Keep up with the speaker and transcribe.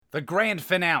The grand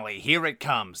finale, here it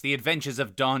comes. The Adventures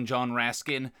of Don John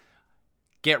Raskin.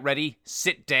 Get ready,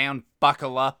 sit down,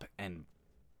 buckle up, and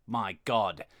my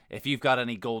God, if you've got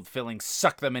any gold fillings,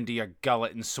 suck them into your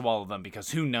gullet and swallow them,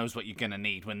 because who knows what you're gonna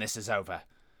need when this is over.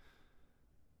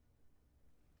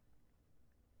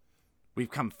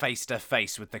 We've come face to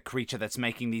face with the creature that's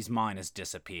making these miners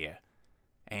disappear.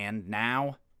 And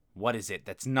now, what is it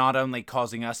that's not only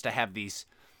causing us to have these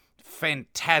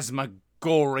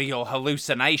phantasmagorial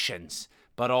hallucinations,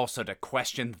 but also to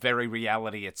question very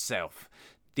reality itself?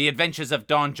 The Adventures of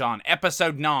Don John,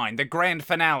 Episode 9, the grand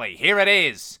finale. Here it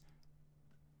is!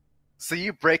 So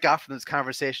you break off from this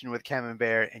conversation with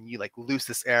Camembert and you like loose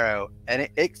this arrow, and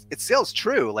it sails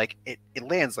true. Like it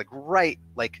lands like right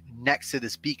like next to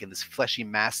this beak and this fleshy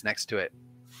mass next to it.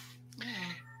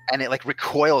 And it like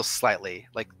recoils slightly,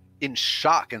 like in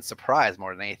shock and surprise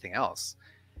more than anything else.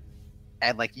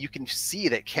 And like you can see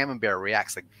that Camembert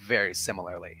reacts like very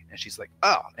similarly. And she's like,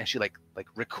 oh, and she like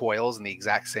recoils in the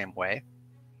exact same way.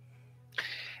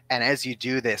 And as you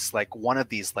do this, like one of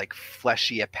these like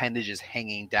fleshy appendages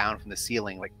hanging down from the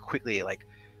ceiling, like quickly, like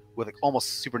with like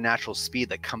almost supernatural speed,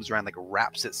 that comes around, like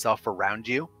wraps itself around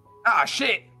you. Ah,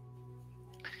 shit!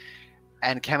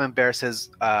 And Camembert says,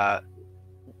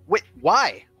 wait,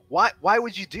 why? Why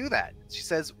would you do that? She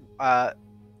says,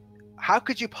 how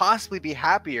could you possibly be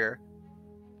happier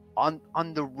on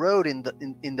the road in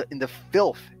the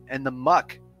filth and the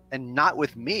muck and not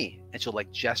with me? And she'll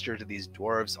like gesture to these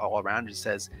dwarves all around and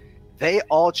says, they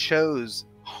all chose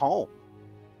home.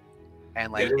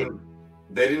 And like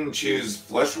they didn't choose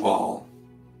Fleshwall.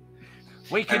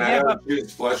 We could and never I don't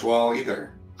choose Fleshwall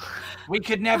either. We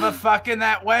could never fuck in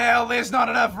that well. There's not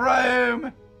enough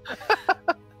room.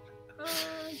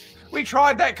 We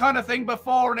tried that kind of thing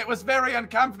before, and it was very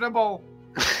uncomfortable.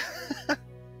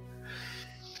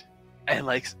 And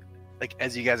like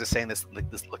as you guys are saying this, like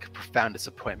this look of profound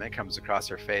disappointment comes across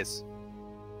her face.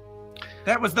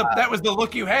 That was the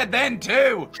look you had then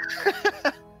too.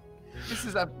 This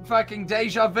is a fucking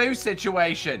deja vu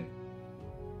situation.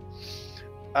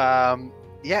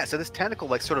 Yeah, so this tentacle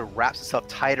like sort of wraps itself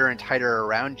tighter and tighter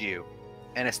around you,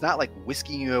 and it's not like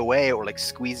whisking you away or like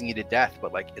squeezing you to death,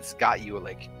 but like it's got you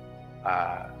like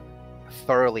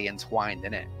thoroughly entwined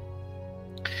in it.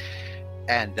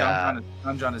 And Don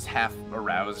John is half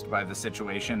aroused by the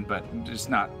situation, but just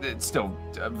not. It's still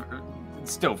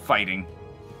fighting.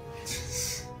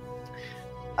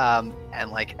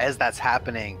 And like as that's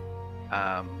happening,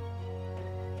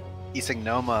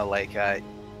 Isignoma, like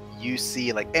you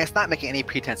see, like, and it's not making any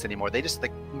pretense anymore. They just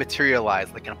like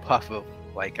materialize like in a puff of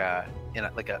like in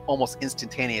a, like a almost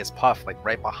instantaneous puff, like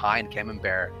right behind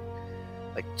Camembert,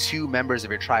 like two members of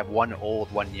your tribe, one old,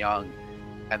 one young,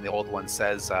 and the old one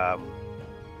says,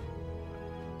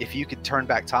 if you could turn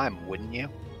back time, wouldn't you?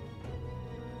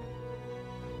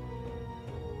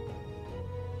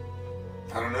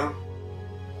 I don't know,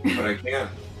 but I can.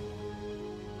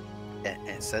 And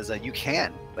it says you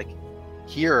can, like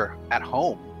here at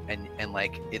home, and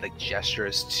like it like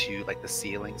gestures to like the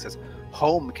ceiling, says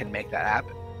home can make that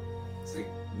happen. See,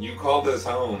 you call this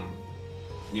home,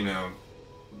 you know,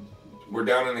 we're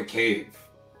down in a cave.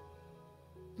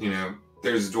 You know,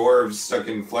 there's dwarves stuck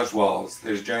in flesh walls,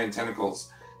 there's giant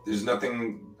tentacles. There's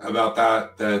nothing about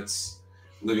that that's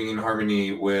living in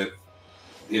harmony with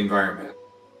the environment.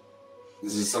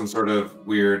 This is some sort of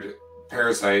weird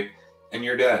parasite, and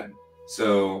you're dead.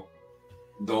 So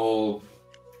the whole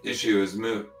issue is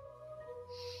moot.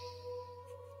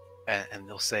 And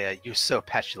they'll say, you're so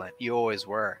petulant. You always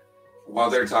were. While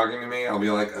they're talking to me, I'll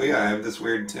be like, oh yeah, I have this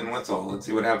weird tin whistle. Let's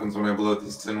see what happens when I blow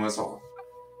this tin whistle.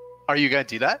 Are you going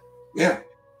to do that? Yeah.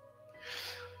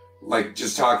 Like,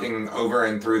 just talking over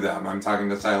and through them. I'm talking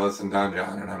to Silas and Don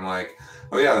John, and I'm like,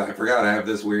 oh yeah, I forgot I have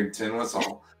this weird tin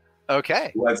whistle.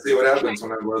 Okay. Let's see what happens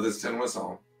when I blow this tin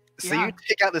whistle. So you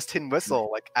take out this tin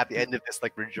whistle, like at the end of this,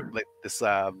 like this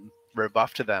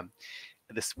rebuff to them.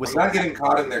 This whistle. I'm not getting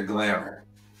caught in their glamour.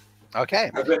 Okay.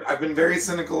 I've been very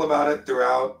cynical about it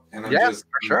throughout, and I'm just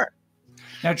for sure.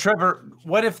 Now, Trevor,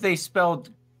 what if they spelled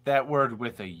that word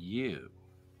with a U?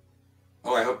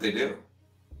 Oh, I hope they do.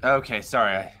 Okay,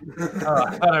 sorry. I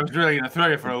thought I was really going to throw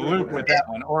you for a loop with that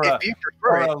one, or a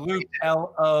loop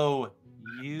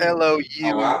L-O-U. L-O-U.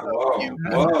 Oh, wow.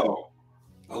 Whoa.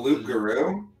 A loop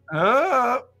guru?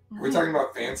 Are we talking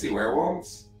about fancy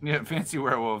werewolves? Yeah, fancy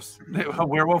werewolves. A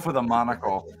werewolf with a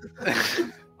monocle.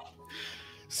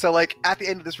 So, like at the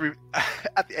end of this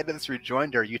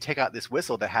rejoinder, you take out this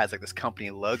whistle that has like this company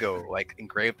logo like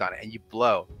engraved on it, and you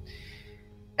blow.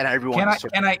 And everyone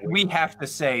we have to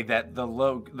say that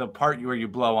the part where you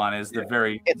blow on is the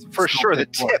very it's for sure the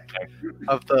tip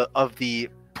of the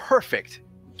perfect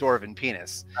dwarven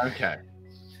penis. Okay.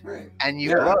 Right. And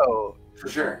you Yeah. blow, For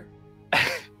sure.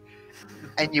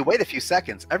 and you wait a few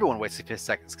seconds. Everyone waits a few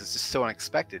seconds because it's just so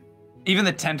unexpected. Even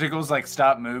the tentacles like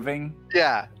stop moving.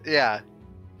 Yeah, yeah.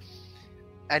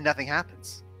 And nothing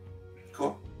happens.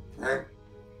 Cool. All right.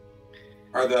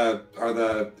 Are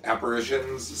the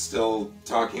apparitions still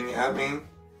talking at me?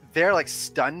 They're like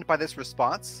stunned by this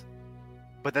response,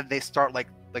 but then they start like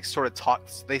sort of talk.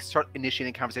 They start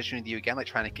initiating conversation with you again, like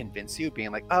trying to convince you,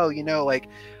 being like, "Oh, like,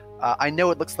 I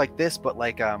know it looks like this, but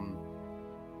like,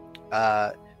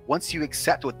 once you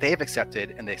accept what they've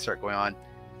accepted," and they start going on,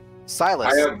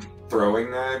 Silas, I have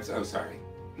throwing knives. Oh, sorry.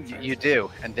 you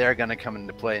do, and they're gonna come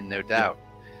into play, no doubt.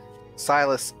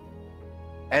 Silas,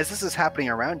 as this is happening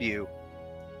around you,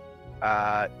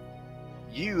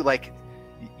 you're like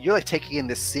taking in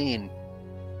this scene,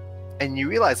 and you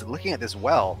realize that looking at this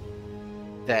well,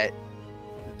 that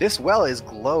this well is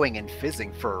glowing and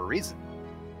fizzing for a reason.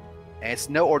 And it's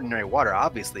no ordinary water,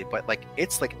 obviously, but like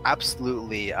it's like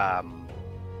absolutely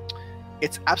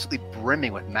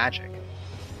brimming with magic.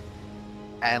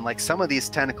 And like some of these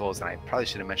tentacles, and I probably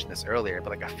should have mentioned this earlier, but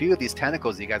like a few of these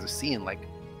tentacles you guys have seen like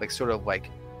sort of like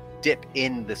dip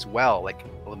in this well, like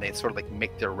when they sort of like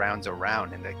make their rounds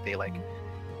around, and they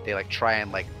try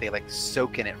and they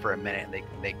soak in it for a minute,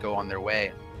 and they go on their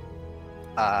way.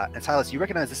 And Silas, you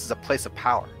recognize this is a place of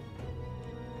power,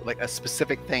 like a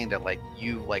specific thing that like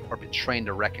you like are been trained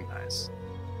to recognize.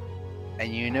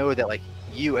 And you know that like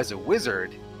you as a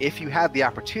wizard, if you have the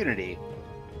opportunity,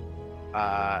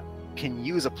 can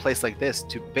use a place like this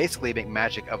to basically make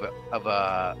magic of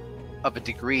a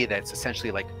degree that's essentially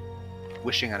like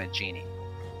wishing on a genie.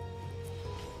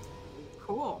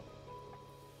 Cool.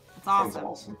 That's Sounds awesome.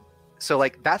 awesome. So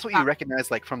like that's what you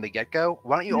recognize like from the get-go.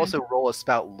 Why don't you Mhm. also roll a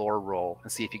spout lore roll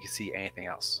and see if you can see anything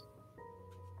else?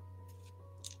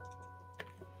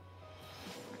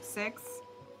 6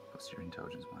 What's your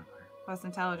intelligence modifier? plus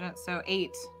intelligence, so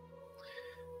 8.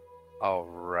 All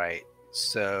right.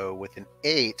 So with an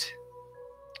 8,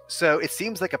 so it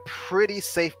seems like a pretty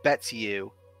safe bet to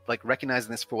you, like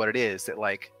recognizing this for what it is, that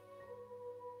like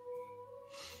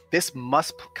this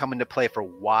must come into play for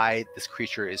why this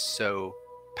creature is so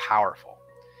powerful.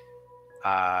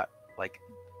 Like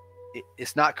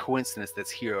it's not coincidence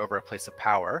that's here over a place of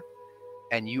power,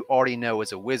 and you already know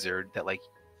as a wizard that like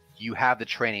you have the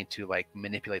training to like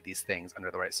manipulate these things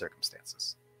under the right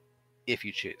circumstances, if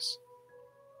you choose.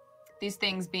 These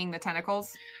things being the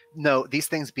tentacles. No, these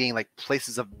things being like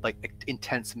places of like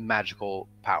intense magical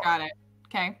power. Got it.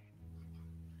 Okay.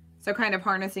 So kind of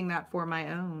harnessing that for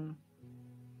my own.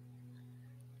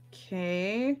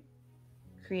 Okay.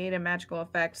 Create a magical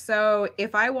effect. So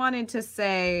if I wanted to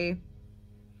say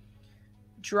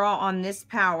draw on this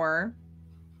power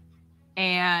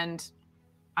and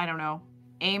I don't know,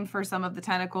 aim for some of the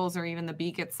tentacles or even the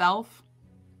beak itself.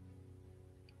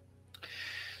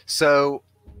 So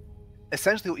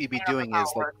essentially what you'd be doing how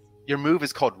is it like works. your move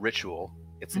is called ritual.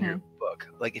 It's in your Mm-hmm. book.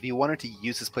 Like if you wanted to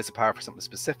use this place of power for something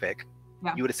specific,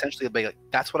 Yeah. you would essentially be like,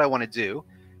 that's what I want to do.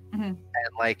 Mhm.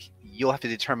 And like you'll have to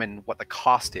determine what the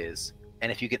cost is.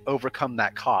 And if you can overcome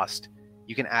that cost,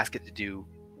 you can ask it to do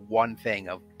one thing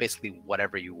of basically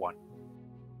whatever you want.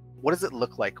 What does it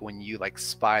look like when you like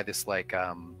spy this like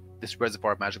this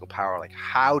reservoir of magical power? Like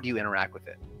how do you interact with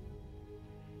it?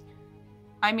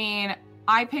 I mean,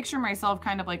 I picture myself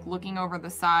kind of like looking over the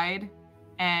side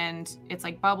and it's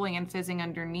like bubbling and fizzing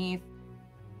underneath.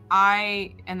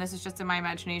 And this is just in my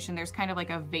imagination, there's kind of like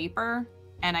a vapor,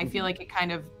 and I feel like it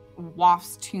kind of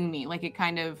wafts to me, like it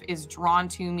kind of is drawn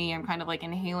to me. I'm kind of like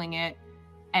inhaling it,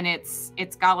 and it's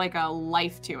got like a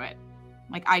life to it.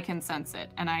 Like I can sense it,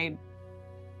 and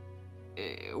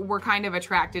we're kind of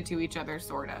attracted to each other,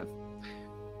 sort of.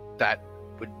 That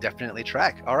would definitely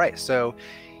track. All right, so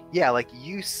yeah, like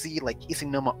you see like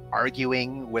Isinoma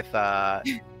arguing with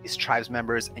his tribes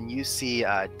members, and you see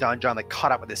Don John like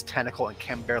caught up with this tentacle, and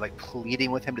Camber like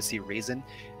pleading with him to see reason.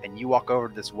 And you walk over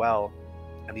to this well,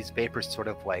 and these vapors sort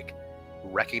of like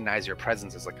recognize your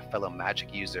presence as like a fellow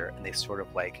magic user, and they sort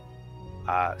of like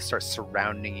start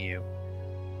surrounding you.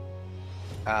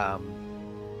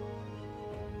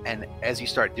 And as you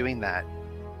start doing that,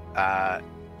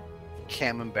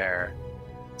 Camembert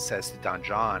says to Don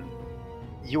John,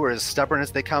 "You were as stubborn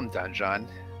as they come, Don John.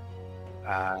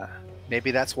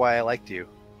 Maybe that's why I liked you.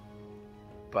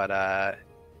 But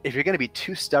if you're going to be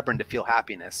too stubborn to feel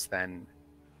happiness, then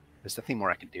there's nothing more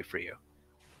I can do for you."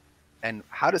 And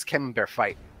how does Camembert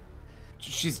fight?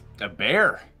 She's a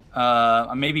bear.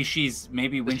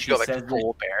 Maybe when Does she go like says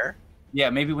full bear? yeah,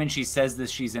 maybe when she says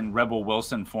this, she's in Rebel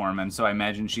Wilson form, and so I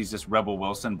imagine she's just Rebel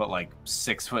Wilson, but like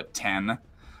 6'10",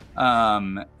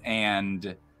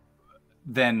 and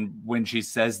then when she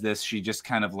says this, she just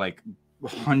kind of like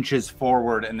hunches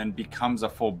forward and then becomes a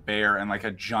full bear and like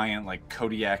a giant like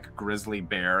Kodiak grizzly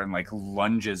bear and like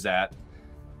lunges at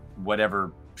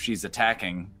whatever she's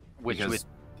attacking. Which because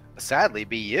would sadly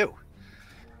be you.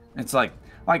 it's like,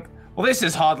 well, this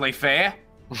is hardly fair.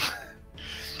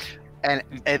 And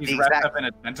He's the wrapped exact, up in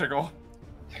a tentacle.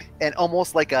 and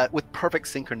almost like with perfect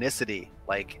synchronicity,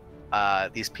 like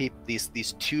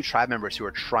these two tribe members who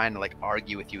are trying to like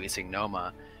argue with you,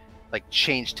 Isignoma, like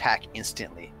change tack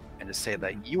instantly and just say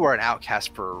that you are an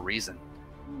outcast for a reason,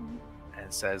 and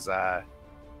it says, and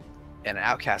an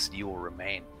outcast you will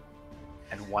remain.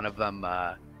 And one of them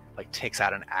like takes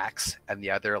out an axe, and the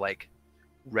other like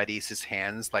readies his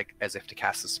hands like as if to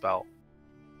cast a spell.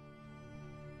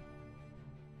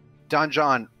 Don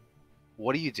John,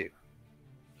 what do you do?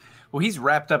 Well, he's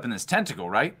wrapped up in this tentacle,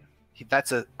 right?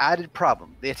 That's an added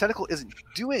problem. The tentacle isn't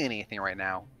doing anything right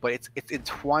now, but it's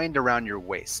entwined around your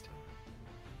waist.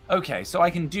 Okay, so I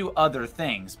can do other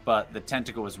things, but the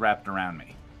tentacle is wrapped around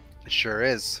me. It sure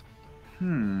is.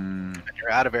 And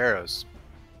You're out of arrows.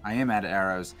 I am at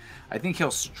arrows. I think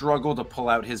he'll struggle to pull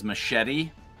out his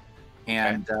machete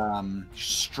and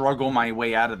struggle my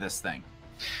way out of this thing.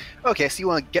 Okay, so you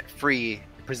want to get free,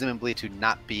 presumably to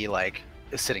not be like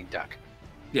a sitting duck.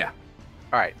 Yeah.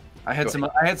 All right. I had Go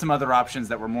I had some other options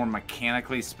that were more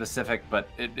mechanically specific, but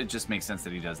it just makes sense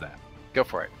that he does that. Go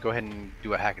for it. Go ahead and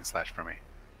do a hack and slash for me.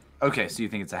 Okay, so you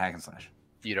think it's a hack and slash?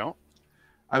 You don't?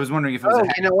 I was wondering if it was a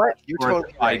hack you know what? You're or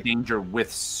totally by right. danger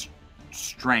with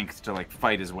strength to like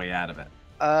fight his way out of it.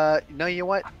 No, you know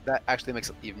what? That actually makes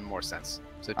even more sense.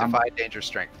 So I'm- defy danger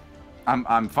strength.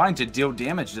 I'm fine to deal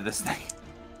damage to this thing.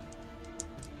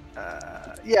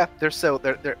 Yeah,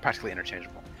 they're practically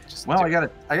interchangeable. Just Well, do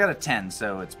it. I got a 10,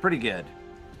 so it's pretty good.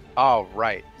 All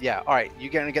right. Yeah. All right.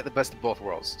 You're gonna get the best of both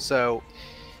worlds. So,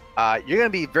 you're gonna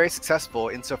be very successful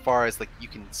insofar as like you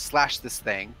can slash this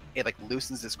thing. It like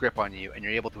loosens its grip on you, and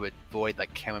you're able to avoid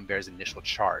like Camembert's initial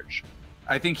charge.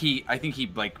 I think he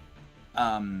like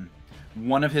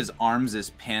one of his arms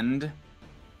is pinned,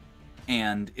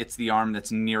 and it's the arm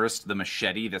that's nearest the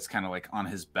machete that's kind of like on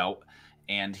his belt,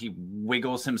 and he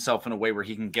wiggles himself in a way where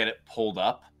he can get it pulled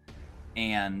up,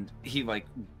 and he like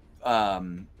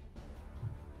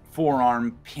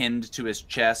forearm pinned to his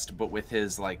chest, but with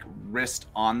his like wrist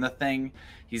on the thing,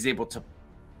 he's able to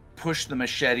push the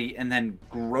machete and then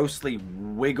grossly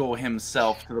wiggle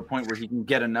himself to the point where he can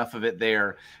get enough of it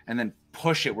there and then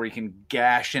push it where he can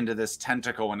gash into this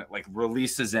tentacle, and it like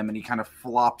releases him and he kind of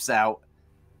flops out.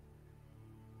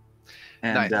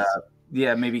 And Nice.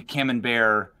 yeah, maybe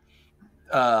Camembert,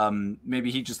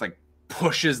 maybe he just like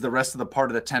pushes the rest of the part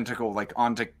of the tentacle like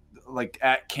onto like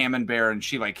at Camembert, and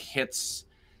she like hits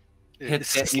it,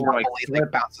 Slowly, like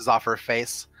bounces off her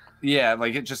face. yeah,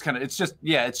 like it just kind of it's just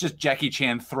Jackie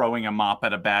Chan throwing a mop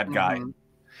at a bad guy. Mhm.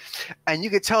 And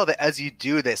you could tell that as you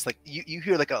do this, like you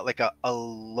hear like a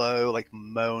low like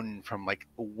moan from like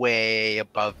way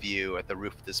above you at the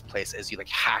roof of this place as you like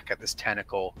hack at this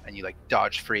tentacle and you like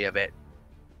dodge free of it.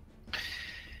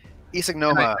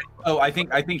 Isignoma, I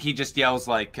think he just yells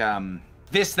like,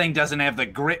 "This thing doesn't have the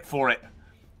grit for it.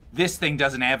 This thing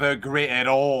doesn't have her grit at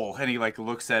all." And he like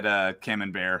looks at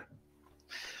Camembert.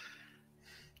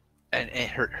 and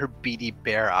her beady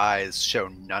bare eyes show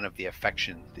none of the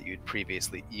affection that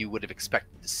you would have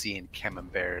expected to see in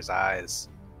Camembert's eyes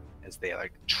as they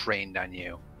like trained on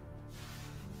you.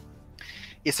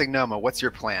 Isignoma, what's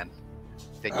your plan?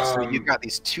 So you've got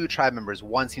these two tribe members.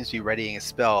 One seems to be readying a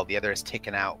spell. The other is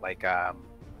taken out like an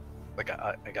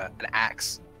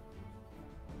axe.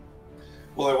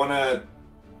 Well, I want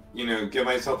to, give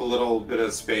myself a little bit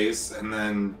of space and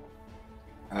then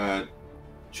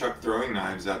chuck throwing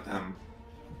knives at them.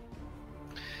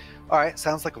 All right,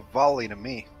 sounds like a volley to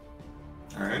me.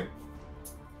 All right.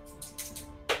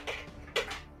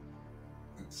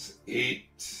 It's 8,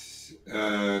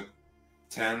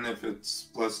 10 if it's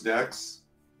plus dex.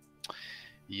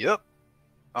 Yep.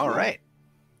 All Cool. right.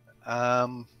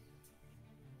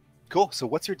 Cool. So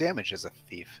what's your damage as a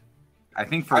thief? I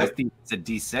think for a thief it's a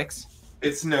D6.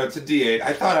 It's a D8.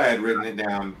 I thought I had written it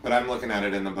down, but I'm looking at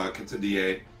it in the book. It's a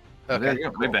D8. Okay, there you go.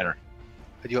 Way cool. better.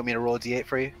 Do you want me to roll a d8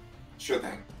 for you? Sure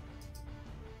thing.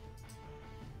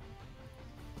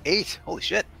 8. Holy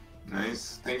shit.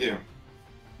 Nice. Thank you.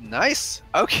 Nice.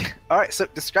 Okay. All right. So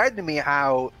describe to me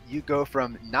how you go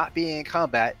from not being in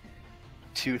combat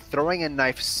to throwing a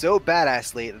knife so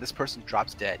badassly that this person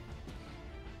drops dead.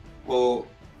 Well,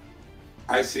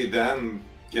 I see them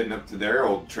getting up to their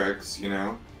old tricks,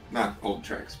 not old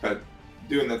tricks, but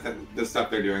doing the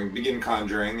stuff they're doing, begin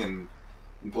conjuring and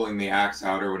pulling the axe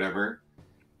out or whatever.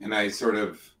 And I sort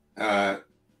of,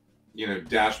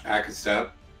 dash back a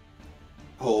step,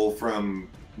 pull from,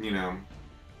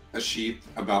 a sheath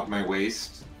about my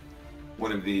waist,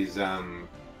 one of these, bone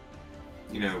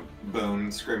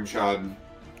scrimshod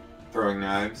throwing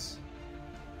knives,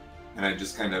 and I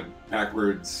just kind of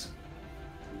backwards,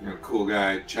 cool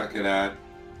guy, chuck it at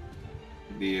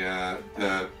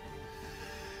the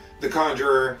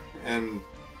conjurer and,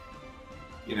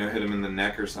 hit him in the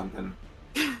neck or something.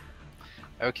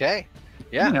 Okay.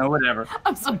 Yeah. Whatever.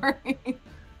 I'm sorry.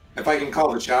 If I can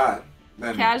call the shot,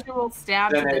 then Casual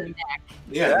stab to then the it-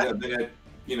 neck. then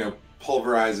it,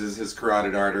 pulverizes his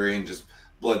carotid artery and just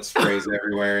blood sprays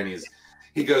everywhere, and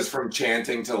he goes from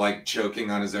chanting to like choking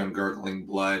on his own gurgling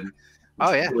blood.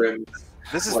 Oh, yeah. Grim,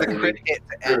 This is the crit hit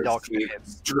to end all crit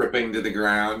hits. dripping to the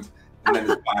ground, and then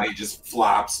his body just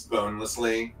flops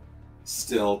bonelessly,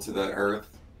 still to the earth.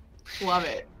 Love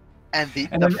it. And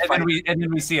And then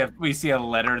we see a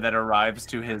letter that arrives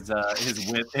to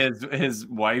his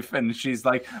wife, and she's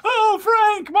like, "Oh,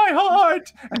 Frank, my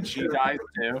heart," and she dies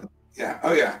too. Yeah.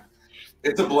 Oh yeah.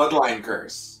 It's a bloodline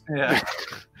curse. Yeah,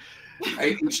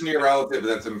 Each near relative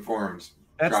that's informed.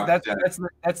 drops dead.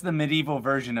 that's the medieval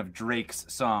version of Drake's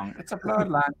song. It's a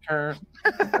bloodline curse.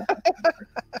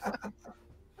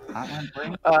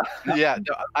 yeah,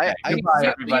 no, I Goodbye, You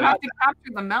everybody. have to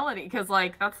capture the melody because,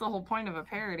 like, that's the whole point of a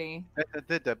parody.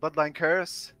 the bloodline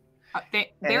curse.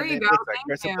 There and you it go. looks like Thank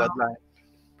curse of you. bloodline.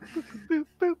 Boop,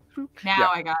 boop, boop. Now Yeah.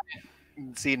 I got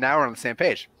it. See, now we're on the same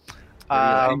page.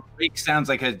 And Drake sounds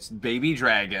like a baby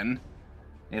dragon.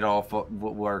 It all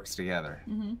works together.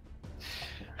 Mhm.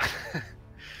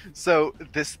 So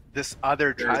this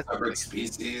other They're tribe, separate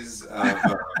species of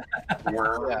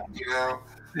worm,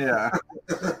 Yeah.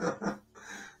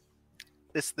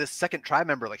 this second tribe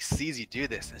member like sees you do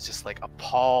this and is just like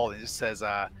appalled and just says,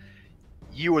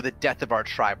 "You were the death of our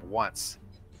tribe once.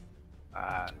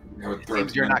 It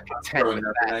seems you're not content with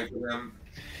that.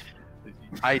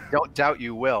 I don't doubt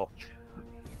you will."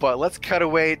 But let's cut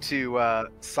away to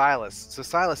Silas. So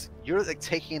Silas, you're like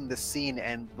taking the scene,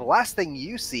 and the last thing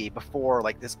you see before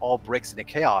like this all breaks into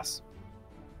chaos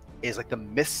is like the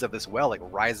mists of this well like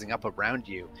rising up around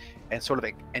you, and sort of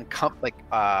like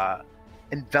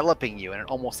enveloping you in an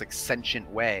almost like sentient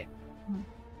way. Mhm.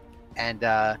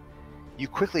 And you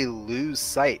quickly lose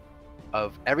sight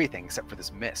of everything except for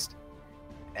this mist,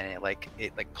 and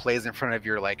it plays in front of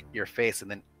your face,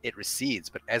 and then it recedes.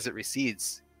 But as it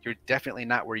recedes, you're definitely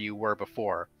not where you were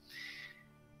before.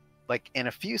 Like in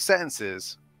a few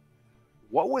sentences,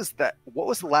 what was the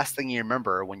last thing you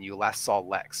remember when you last saw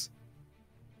Lex?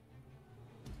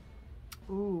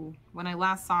 Ooh, when I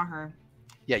last saw her.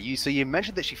 Yeah, you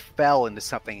mentioned that she fell into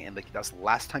something, and like that was the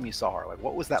last time you saw her. Like,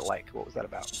 what was that like? What was that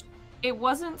about? It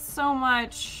wasn't so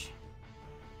much.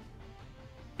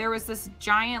 There was this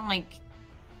giant like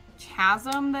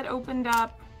chasm that opened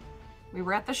up. We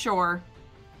were at the shore.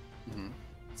 Hmm.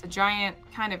 It's a giant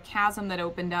kind of chasm that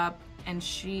opened up, and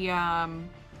she,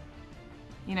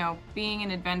 being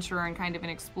an adventurer and kind of an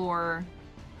explorer,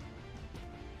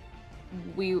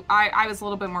 I was a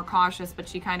little bit more cautious, but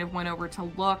she kind of went over to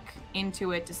look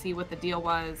into it to see what the deal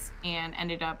was, and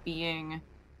ended up being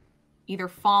either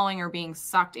falling or being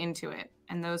sucked into it.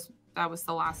 And those were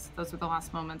the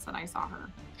last moments that I saw her.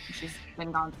 She's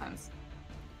been gone since.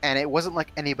 And it wasn't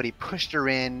like anybody pushed her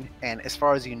in, and as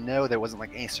far as you know, there wasn't like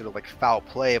any sort of like foul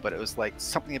play, but it was like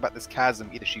something about this chasm.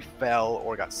 Either she fell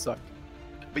or got sucked,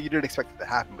 but you didn't expect it to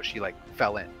happen, but she like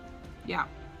fell in. Yeah.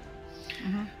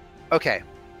 Mm-hmm. Okay,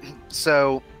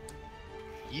 so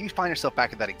you find yourself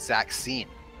back at that exact scene,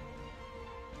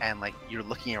 and like you're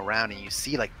looking around and you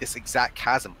see like this exact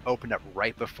chasm opened up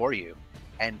right before you,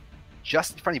 and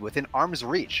just in front of you, within arm's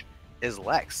reach, is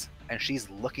Lex. And she's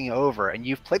looking over, and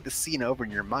you've played the scene over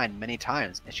in your mind many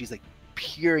times, and she's like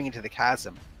peering into the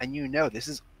chasm, and you know this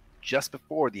is just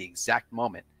before the exact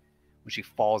moment when she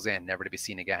falls in, never to be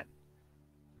seen again.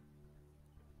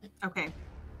 Okay.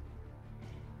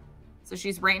 So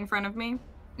she's right in front of me.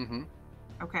 Mm-hmm.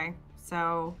 Okay.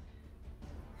 So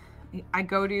I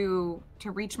go to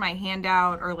reach my hand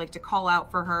out or like to call out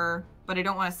for her, but I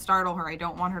don't want to startle her. I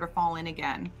don't want her to fall in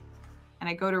again. And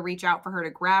I go to reach out for her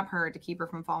to grab her to keep her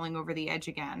from falling over the edge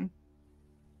again.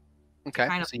 Okay.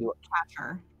 Kind of So you catch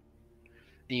her.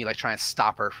 like try and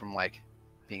stop her from like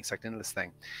being sucked into this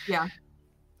thing. Yeah.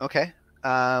 Okay.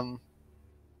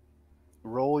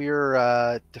 Roll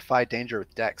your defy danger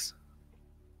with Dex.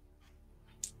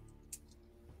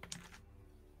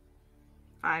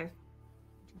 5.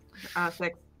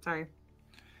 6. Sorry.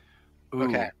 Ooh,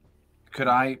 Okay. Could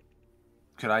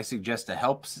I suggest a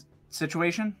help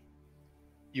situation?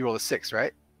 You roll a 6,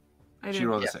 right? I She didn't.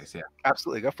 rolled Yeah. a 6, yeah.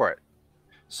 Absolutely. Go for it.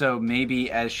 So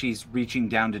maybe as she's reaching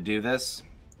down to do this,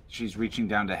 she's reaching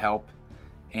down to help,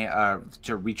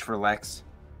 to reach for Lex,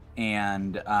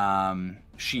 and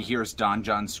she hears Don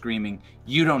John screaming,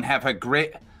 "You don't have a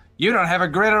grit! You don't have a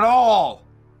grit at all!"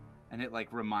 And it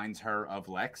like reminds her of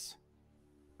Lex,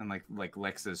 and like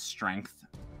Lex's strength.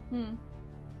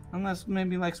 Unless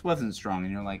maybe Lex wasn't strong,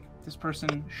 and you're like, this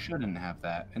person shouldn't have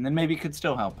that, and then maybe it could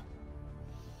still help.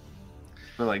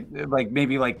 But like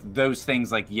maybe like those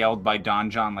things like yelled by Don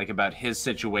John like about his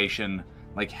situation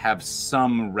like have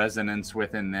some resonance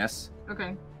within this.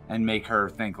 Okay. And make her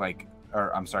think like,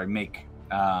 or I'm sorry, make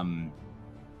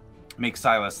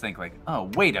Silas think like,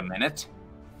 oh wait a minute.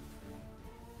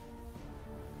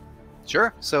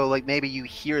 Sure. So like maybe you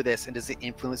hear this, and does it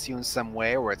influence you in some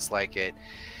way, where it's like it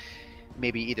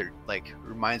maybe either like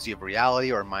reminds you of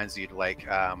reality or reminds you to like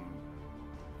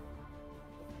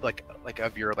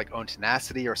of your like own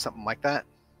tenacity or something like that?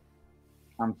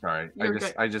 I'm sorry. You're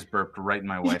good. I just burped right in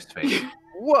my wife's face.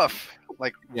 Woof!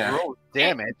 Like Yeah. roll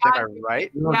damage. Am I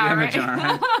right? Roll Yeah, damage, right? all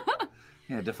right.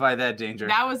 Yeah, defy that danger.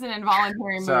 That was an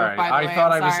involuntary move, Sorry, by the way. I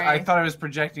thought I'm sorry. I thought I was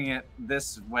projecting it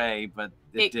this way, but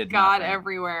it did got nothing.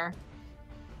 everywhere.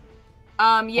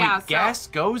 Yeah. Wait, gas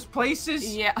goes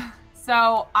places? Yeah.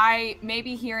 So I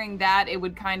maybe hearing that, it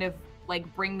would kind of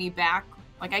like bring me back.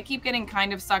 Like I keep getting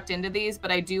kind of sucked into these,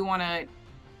 but I do want to,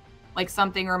 like,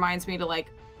 something reminds me to like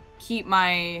keep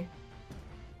my,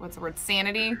 what's the word,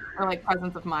 sanity or like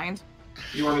presence of mind.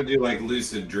 You want to do like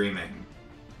lucid dreaming,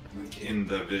 like in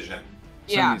the vision.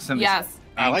 Yeah. somebody's- Yes.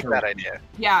 I like that idea.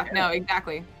 Yeah. No.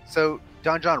 Exactly. So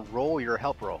Don John, roll your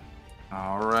help roll.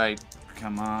 All right.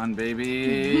 Come on, baby.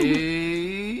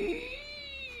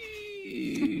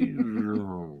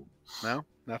 No,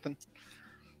 nothing.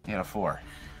 Yeah, a 4.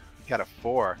 You got a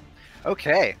 4.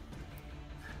 Okay.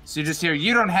 So you just hear,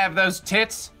 you don't have those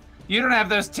tits. You don't have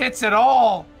those tits at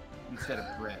all. Instead of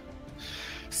Brit.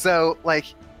 So like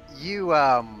you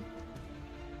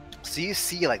so you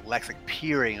see like Lex like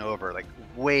peering over like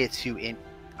way too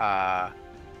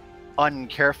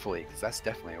uncarefully, because that's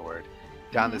definitely a word,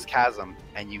 down this chasm,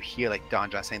 and you hear like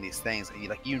Don John saying these things, and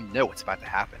you know what's about to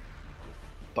happen,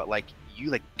 but like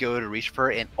you like go to reach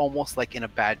for it, and almost like in a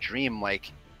bad dream,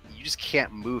 like you just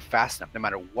can't move fast enough no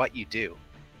matter what you do.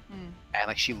 And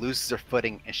like she loses her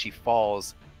footing and she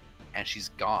falls and she's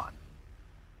gone.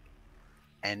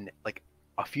 And like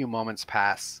a few moments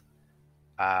pass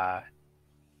of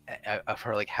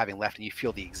her like having left, and you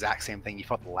feel the exact same thing you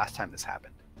felt the last time this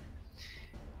happened.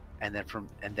 And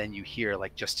then you hear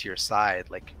like just to your side,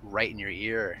 like right in your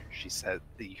ear, she said,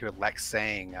 you hear Lex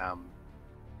saying,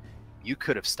 you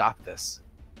could have stopped this,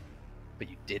 but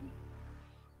you didn't.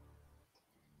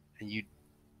 And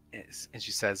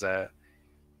she says,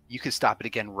 you could stop it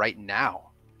again right now,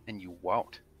 and you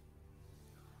won't.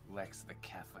 Lex the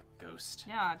Catholic ghost.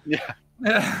 Yeah.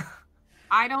 Yeah.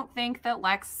 I don't think that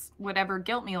Lex would ever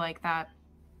guilt me like that.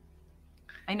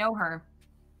 I know her.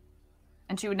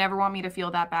 And she would never want me to feel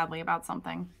that badly about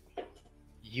something.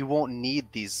 You won't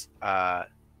need these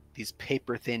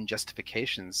paper thin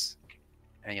justifications.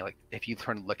 And you like, if you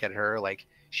turn to look at her, like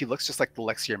she looks just like the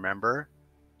Lex you remember.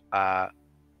 What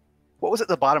was at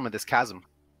the bottom of this chasm?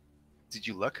 Did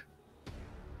you look?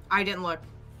 I didn't look.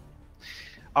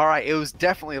 All right, it was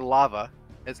definitely lava,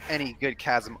 as any good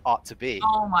chasm ought to be.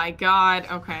 Oh my god.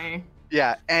 Okay.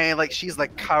 Yeah, and like she's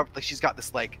like covered, like she's got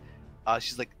this like,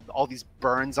 she's like all these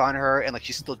burns on her, and like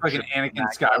she's still Like an dripping Anakin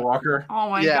Skywalker. Oh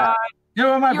my Yeah. god.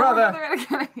 You're my You're brother. over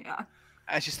there. Yeah.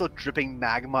 and she's still dripping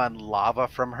magma and lava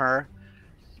from her,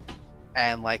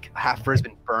 and like half of her's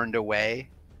been burned away.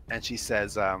 And she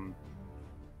says,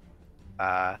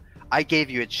 I gave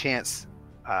you a chance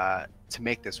to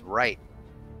make this right.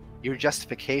 Your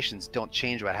justifications don't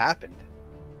change what happened.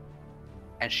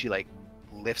 And she like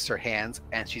lifts her hands,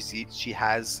 and she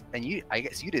has, and I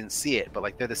guess you didn't see it, but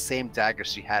like they're the same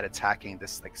daggers she had attacking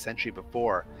this like sentry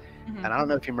before. Mhm. And I don't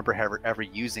know if you remember ever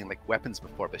using like weapons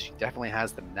before, but she definitely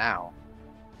has them now.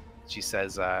 She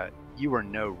says, you were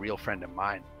no real friend of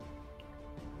mine.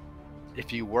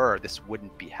 If you were, this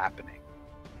wouldn't be happening.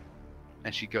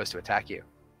 And she goes to attack you.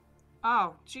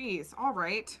 Oh, geez. All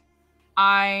right.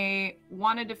 I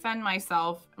want to defend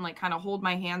myself and like kind of hold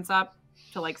my hands up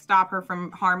to like stop her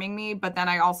from harming me, but then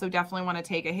I also definitely want to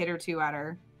take a hit or two at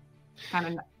her, kind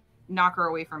of knock her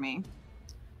away from me.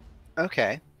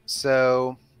 Okay,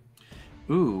 so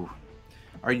Ooh.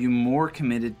 Are you more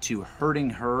committed to hurting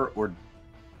her or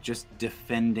just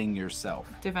defending yourself?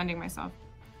 Defending myself.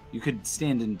 You could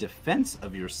stand in defense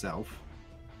of yourself.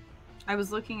 I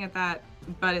was looking at that,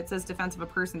 but it says defense of a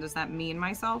person. Does that mean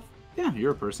myself? Yeah,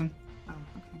 you're a person. Oh,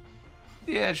 okay.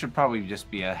 Yeah, it should probably just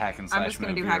be a hack and slash. I'm just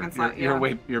gonna move. do hack and slash.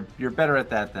 You're better at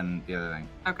that than the other thing.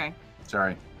 Okay,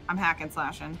 Sorry. I'm hack and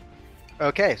slashing.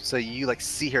 Okay, so you like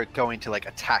see her going to like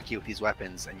attack you with these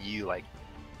weapons, and you like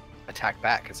attack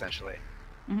back essentially.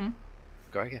 Mm-hmm.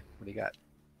 Go again. What do you got?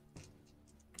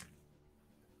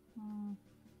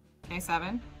 Okay,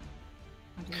 7.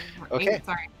 Okay. 8,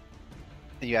 sorry.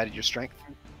 And you added your strength.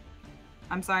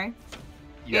 I'm sorry.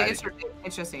 You Yeah, added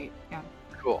it's just 8. Yeah.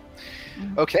 Cool.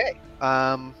 Mhm. Okay.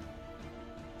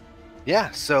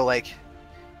 Yeah. So like,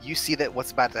 you see that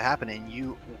what's about to happen,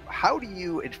 and how do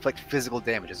you inflict physical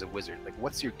damage as a wizard? Like,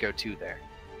 what's your go-to there?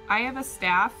 I have a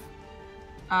staff.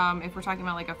 If we're talking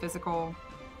about like a physical,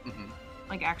 Hmm.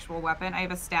 like actual weapon, I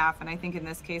have a staff, and I think in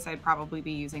this case I'd probably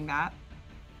be using that.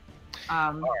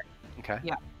 Okay.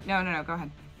 Yeah. No. Go ahead.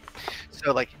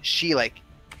 So like, she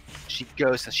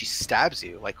goes and she stabs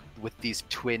you like with these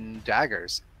twin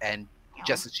daggers, and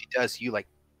just as she does, you like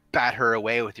bat her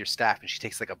away with your staff, and she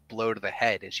takes like a blow to the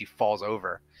head, and she falls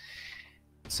over.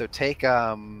 So take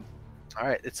all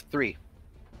right, it's 3.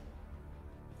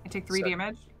 I take 3 So-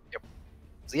 damage.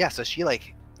 So yeah, so she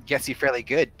like gets you fairly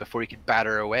good before you can bat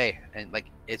her away, and like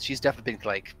she's definitely been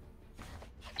like,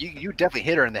 you definitely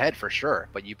hit her in the head for sure,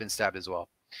 but you've been stabbed as well.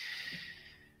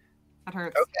 That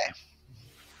hurts. Okay.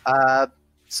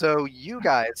 So you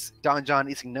guys, Don John,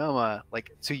 Isignoma,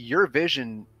 like, to your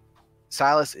vision,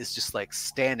 Silas is just like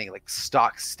standing like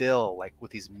stock still, like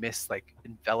with these mists like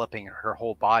enveloping her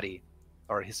whole body,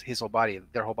 or his whole body,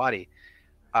 their whole body.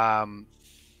 And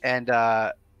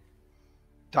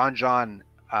Don John,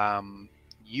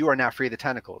 you are now free of the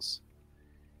tentacles.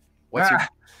 What's your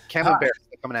Camembert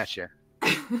coming at you?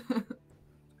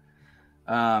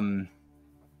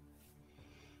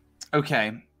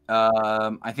 Okay.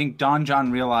 I think Don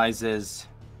John realizes.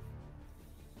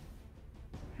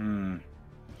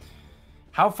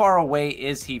 How far away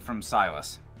is he from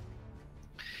Silas?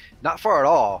 Not far at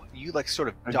all. You like sort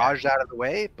of Okay. dodged out of the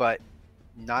way, but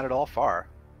not at all far.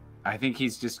 I think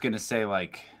he's just gonna say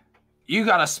like, "You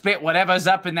gotta spit whatever's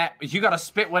up in that. You gotta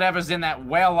spit whatever's in that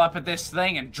well up at this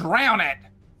thing and drown it."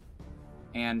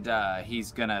 And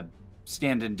he's gonna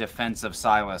stand in defense of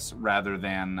Silas rather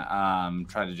than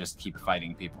try to just keep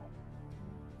fighting people.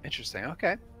 Interesting.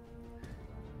 Okay.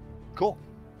 Cool.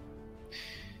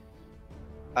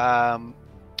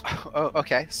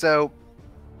 Okay. So,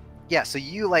 yeah. So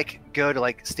you like go to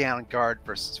like stay on guard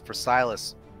for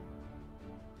Silas,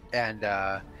 and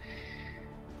the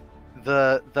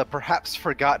perhaps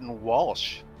forgotten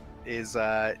Walsh is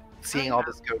seeing all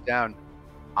this go down.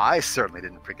 I certainly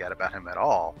didn't forget about him at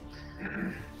all.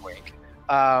 Wink.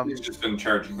 He's just been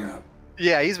charging up.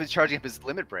 Yeah, he's been charging up his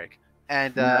limit break,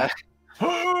 and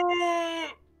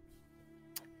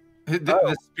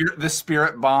The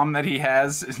spirit bomb that he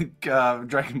has,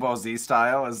 Dragon Ball Z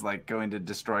style, is like going to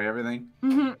destroy everything.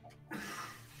 Mhm.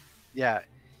 yeah.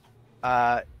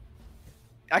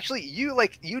 Actually, you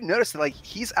notice that like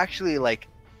he's actually like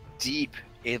deep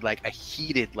in like a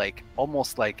heated, like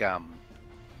almost like a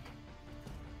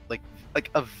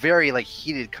very like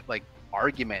heated like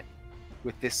argument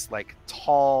with this like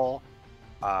tall,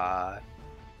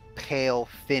 pale,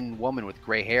 thin woman with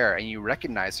gray hair, and you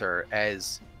recognize her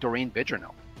as Doreen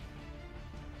Bidrinell.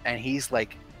 And he's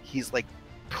like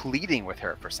pleading with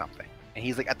her for something, and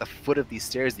he's like at the foot of these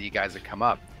stairs that you guys have come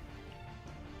up,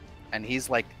 and he's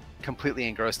like completely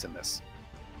engrossed in this.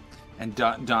 And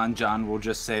Don John will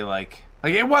just say like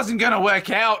it wasn't gonna work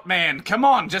out, man. Come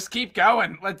on, just keep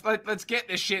going. Let's get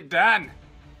this shit done.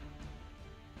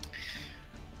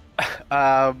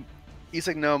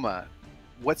 Isignoma,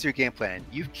 what's your game plan?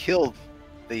 You've killed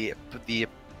the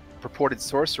purported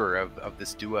sorcerer of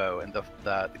this duo, and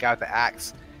the guy with the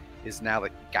axe is now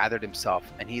like gathered himself,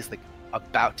 and he's like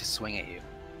about to swing at you.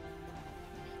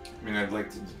 I mean, I'd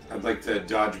like to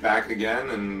dodge back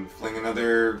again and fling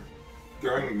another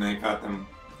throwing knife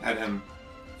at him.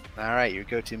 All right, your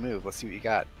go-to move. Let's see what you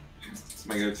got. It's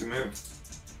my go-to move.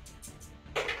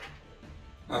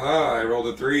 I rolled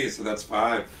a 3, so that's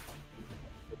 5.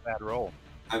 Bad roll.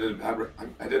 I did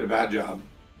a bad job.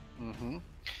 Mm-hmm.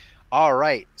 All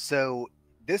right, so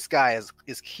this guy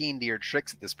is keen to your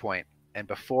tricks at this point, and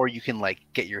before you can like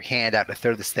get your hand out to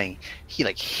throw this thing, he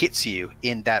like hits you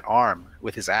in that arm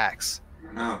with his axe.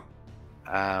 No.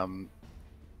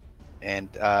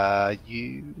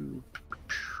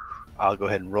 I'll go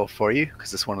ahead and roll for you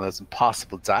because it's one of those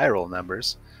impossible die roll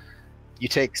numbers. You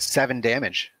take 7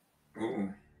 damage.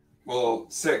 Ooh. Well,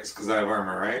 6 because I have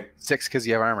armor, right? 6 because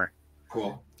you have armor.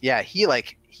 Cool. Yeah, he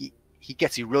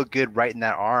gets you real good right in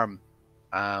that arm.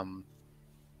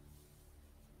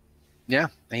 Yeah,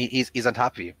 and he's on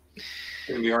top of you. It's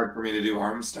gonna be hard for me to do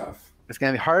arm stuff. it's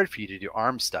gonna be hard for you to do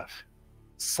arm stuff.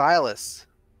 Silas,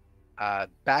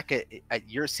 back at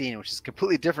your scene, which is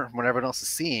completely different from what everyone else is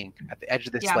seeing, at the edge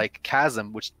of this Yeah. like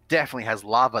chasm, which definitely has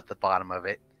lava at the bottom of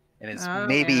it, and is Oh,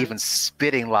 maybe man. even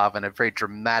spitting lava in a very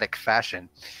dramatic fashion.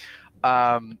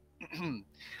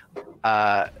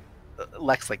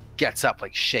 Lex like gets up,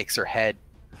 like shakes her head,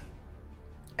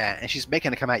 and she's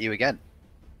making to come at you again.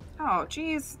 Oh,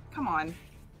 geez. Come on.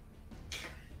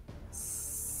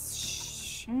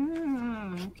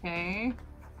 Okay.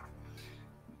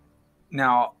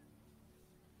 Now,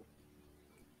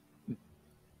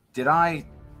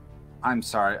 I'm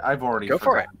sorry, I've already Go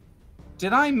for it. forgotten.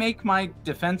 Did I make my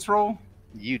defense roll?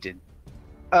 You did.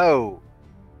 Oh,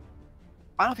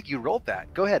 I don't think you rolled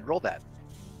that. Go ahead, roll that.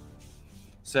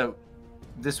 So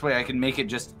this way I can make it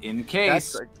just in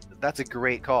case. That's a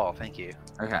great call. Thank you.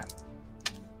 Okay.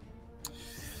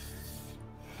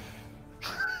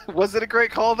 Was it a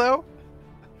great call though?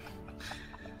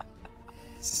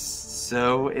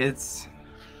 So it's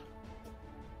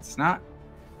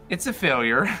a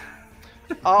failure.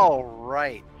 All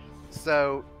right.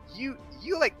 So you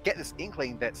like get this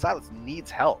inkling that Silas needs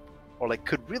help, or like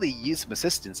could really use some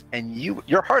assistance, and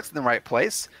your heart's in the right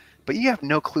place, but you have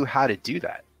no clue how to do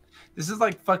that. This is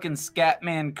like fucking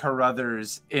Scatman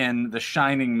Carruthers in the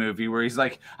Shining movie where he's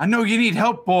like, I know you need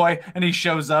help, boy. And he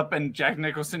shows up and Jack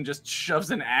Nicholson just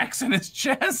shoves an axe in his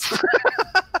chest.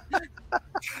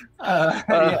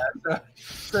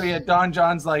 So yeah, Don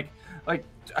John's like,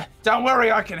 don't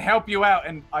worry, I can help you out.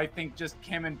 And I think just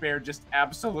Camembert just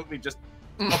absolutely just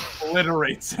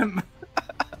obliterates him.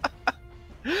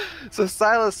 So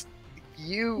Silas,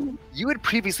 you had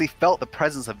previously felt the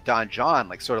presence of Don John,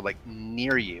 like sort of like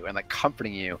near you and like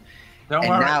comforting you, Don't and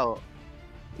worry. now,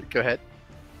 go ahead.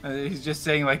 He's just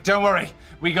saying like, don't worry,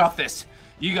 we got this.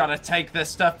 You gotta take this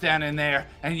stuff down in there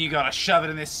and you gotta shove it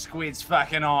in this squid's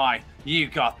fucking eye. You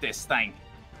got this thing.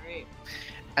 Great.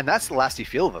 And that's the last you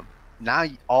feel of him. Now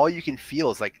all you can feel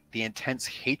is like the intense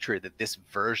hatred that this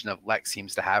version of Lex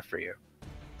seems to have for you.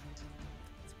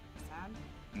 Sad.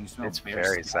 And you smell It's bear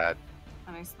very scat. sad.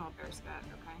 And I smell bear scat.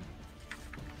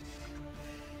 Okay.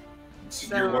 It's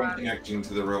So, your one connection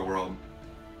to the real world.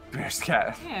 Bear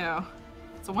scat. Ew.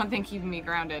 It's the one thing keeping me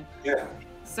grounded. Yeah.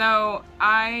 So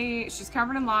she's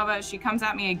covered in lava. She comes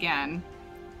at me again.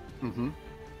 Mm-hmm.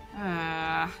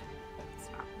 It's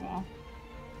not cool.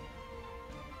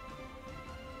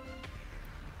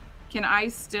 Can I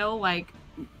still like?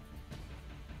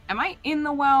 Am I in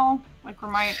the well? Like,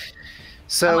 where my?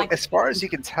 So like- as far as you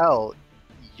can tell,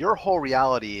 your whole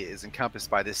reality is encompassed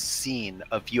by this scene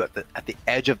of you at the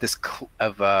edge of this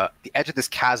the edge of this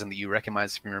chasm that you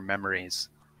recognize from your memories.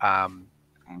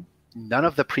 None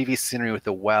of the previous scenery with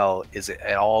the well is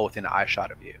at all within eye shot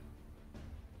of you.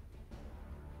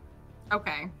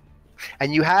 Okay.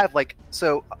 And you have like,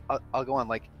 so I'll go on,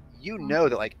 like, you know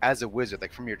that like as a wizard,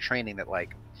 like from your training, that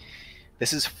like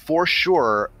this is for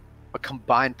sure a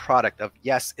combined product of,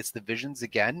 yes, it's the visions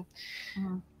again,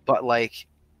 Mhm. but like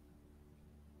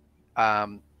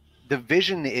the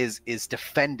vision is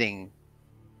defending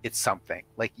it's something.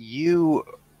 Like you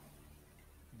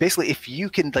basically, if you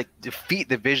can like defeat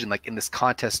the vision, like in this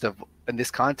contest,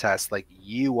 like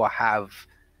you will have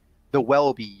the well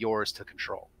will be yours to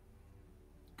control.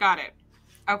 Got it.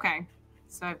 Okay.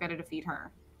 So I've got to defeat her.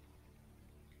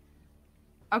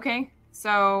 Okay.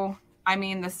 So, I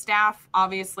mean, the staff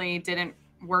obviously didn't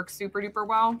work super duper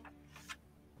well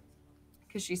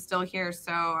because she's still here.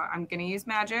 So I'm going to use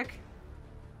magic.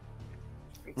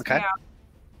 Freaks me Okay. out.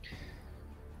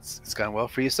 It's gone well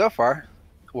for you so far.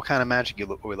 What kind of magic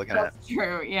are we looking at? That's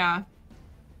true. Yeah.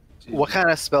 What kind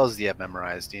of spells do you have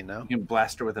memorized? Do you know? You can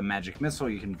blast her with a magic missile.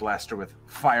 You can blast her with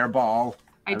fireball.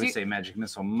 I would do. say magic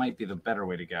missile might be the better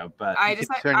way to go, but I You just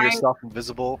can turn yourself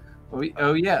invisible.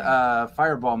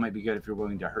 fireball might be good if you're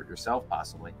willing to hurt yourself,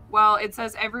 possibly. well, it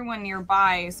says everyone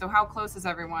nearby. So how close is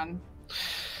everyone? So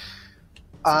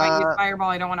if I use fireball,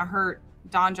 I don't want to hurt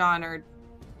Don John or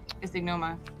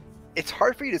Isignoma. It's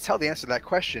hard for you to tell the answer to that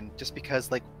question, just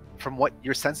because, like, from what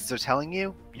your senses are telling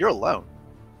you, you're alone.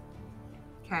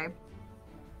 Okay.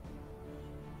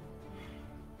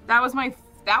 That was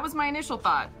my initial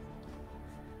thought.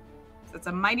 It's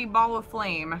a mighty ball of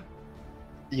flame.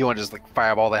 You want to just like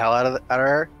fireball the hell out of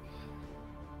her?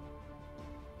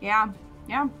 Yeah.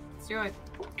 Let's do it.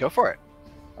 Go for it.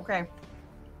 Okay.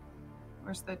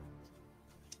 Where's the?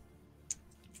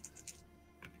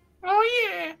 Oh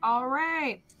yeah! All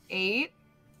right. 8.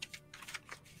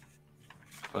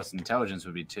 Plus intelligence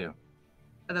would be 2.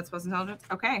 Oh, that's plus intelligence.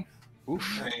 Okay.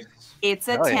 Oof. Nice. It's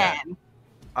a Hell 10.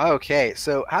 yeah. Okay,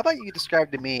 so how about you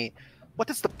describe to me, what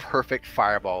does the perfect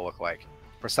fireball look like?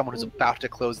 for someone who's about to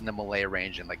close in the melee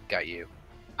range and like gut you.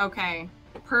 Okay.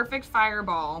 Perfect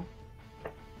fireball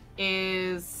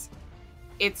is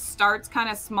it starts kind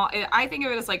of small. I think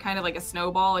of it as like kind of like a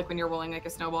snowball, like when you're rolling like a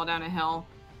snowball down a hill,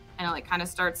 and it like kind of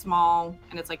starts small,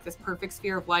 and it's like this perfect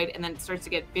sphere of light, and then it starts to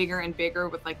get bigger and bigger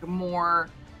with like more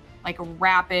like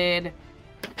rapid,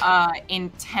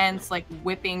 intense, like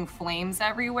whipping flames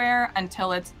everywhere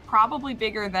until it's probably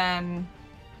bigger than,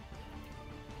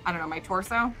 I don't know, my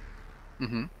torso.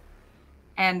 Mm-hmm.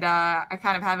 And I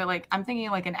kind of have it like, I'm thinking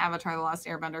like an Avatar The Last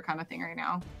Airbender kind of thing right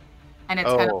now. And it's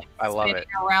kind of like I love spinning it.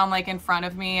 around like in front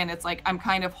of me, and it's like I'm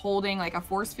kind of holding like a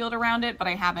force field around it, but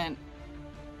I haven't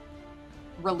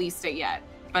released it yet.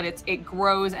 But it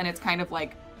grows, and it's kind of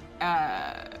like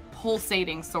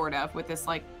pulsating sort of with this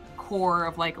like core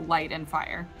of like light and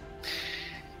fire.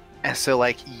 And so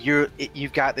like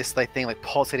you've got this like thing like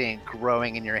pulsating and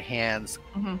growing in your hands,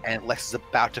 and Lex is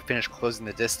about to finish closing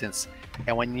the distance.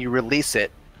 And when you release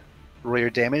it, roll your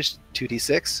damage,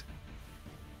 2d6.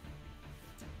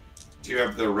 Do you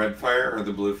have the red fire or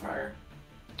the blue fire?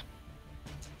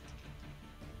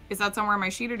 Is that somewhere on my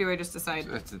sheet, or do I just decide?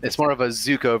 It's more of a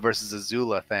Zuko versus a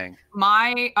Zula thing.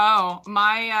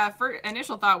 My first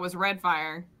initial thought was red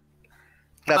fire.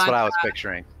 That's But, what I was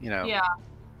picturing, you know. Yeah,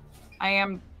 I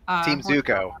am Team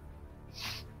Zuko.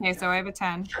 Okay, so I have a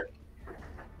 10.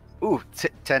 Ooh,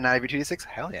 10 out of your 2d6?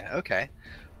 Hell yeah, okay.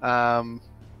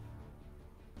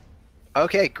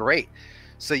 Okay, great.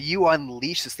 So you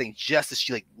unleash this thing just as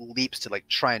she like leaps to like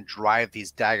try and drive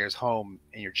these daggers home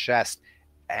in your chest,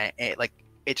 and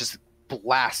it just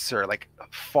blasts her like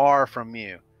far from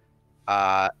you.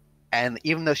 And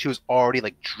even though she was already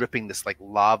like dripping this like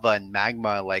lava and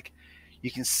magma, like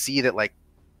you can see that like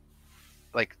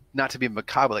not to be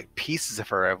macabre, like pieces of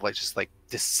her have like just like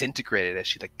disintegrated as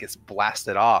she like gets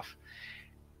blasted off.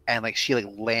 And like she like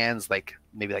lands like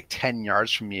maybe like 10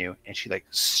 yards from you, and she like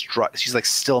she's like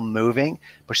still moving,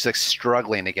 but she's like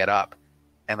struggling to get up.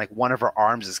 And like one of her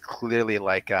arms is clearly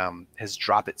like has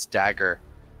dropped its dagger,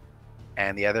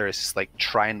 and the other is just like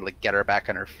trying to like get her back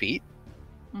on her feet.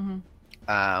 Mm-hmm.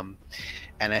 And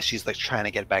as she's like trying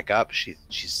to get back up, she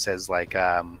says like,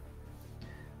 I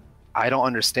don't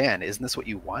understand. Isn't this what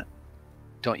you want?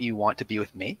 Don't you want to be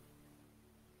with me?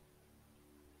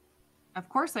 Of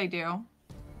course I do.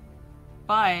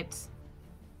 But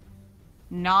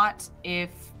not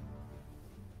if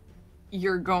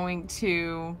you're going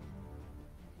to...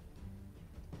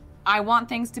 I want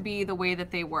things to be the way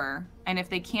that they were. And if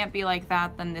they can't be like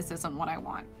that, then this isn't what I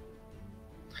want.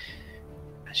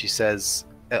 And she says,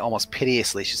 almost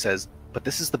piteously, she says, but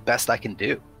this is the best I can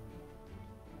do.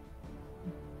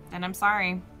 And I'm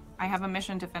sorry. I have a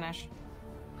mission to finish.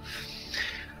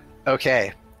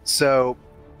 Okay, so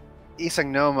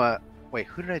Isagnoma... Wait,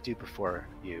 who did I do before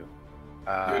you?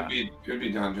 It would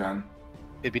be Don John.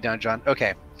 It'd be Don John.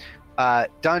 Okay.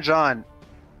 Don John,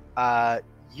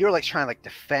 you're like trying to like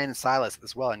defend Silas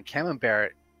as well, and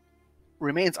Camembert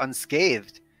remains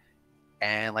unscathed,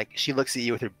 and like she looks at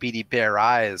you with her beady bare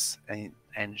eyes, and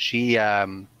she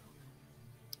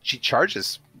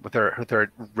charges with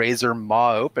her razor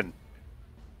maw open.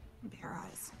 Bare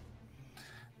eyes.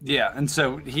 Yeah, and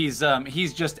so he's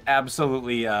just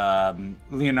absolutely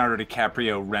Leonardo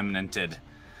DiCaprio remnanted.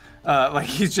 Like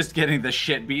he's just getting the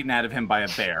shit beaten out of him by a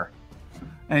bear.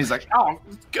 And he's like, oh,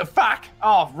 fuck.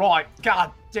 Oh, right.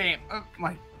 God damn.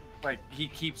 Like he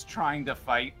keeps trying to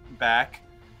fight back.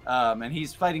 And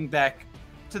he's fighting back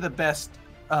to the best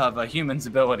of a human's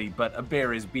ability, but a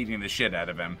bear is beating the shit out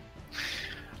of him.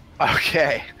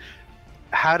 Okay.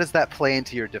 How does that play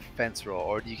into your defense roll,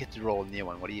 or do you get to roll a new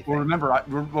one? What do you think?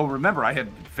 Well, remember, I had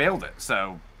failed it,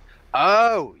 so.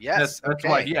 Oh, yes. That's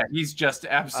why. Yeah, he's just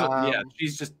absolutely.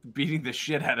 She's just beating the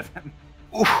shit out of him.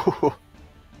 Ooh.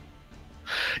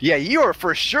 Yeah, you are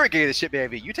for sure getting the shit,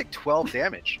 baby. You take 12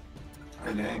 damage.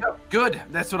 Oh, good.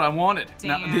 That's what I wanted.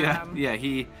 Damn. Yeah.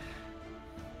 He.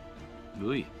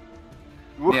 Ooh.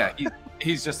 Ooh. Yeah,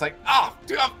 he's just like, oh,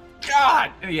 God!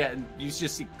 Yeah, and you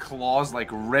just see claws like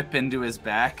rip into his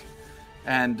back,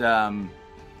 and yeah,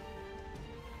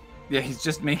 he's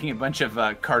just making a bunch of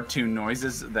cartoon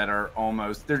noises that are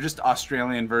they're just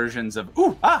Australian versions of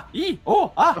ooh ah ee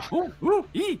oh ah ooh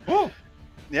ee oh.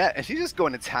 Yeah, and she's just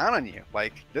going to town on you.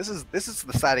 Like this is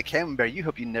the side of Camembert you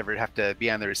hope you never have to be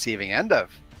on the receiving end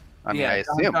of. I mean, I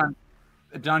assume.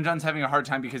 Don John's having a hard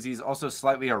time because he's also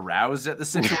slightly aroused at the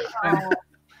situation,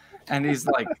 and he's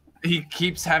like. He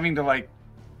keeps having to like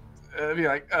be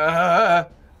like,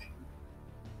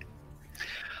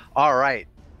 All right,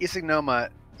 Isagnoma,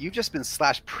 you've just been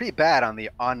slashed pretty bad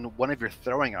on one of your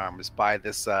throwing arms by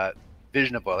this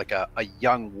vision of like a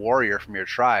young warrior from your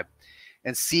tribe,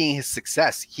 And seeing his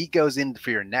success, he goes in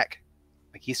for your neck.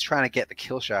 Like he's trying to get the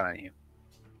kill shot on you.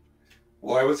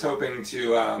 Well, I was hoping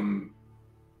to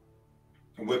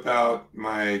whip out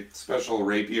my special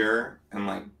rapier and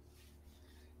like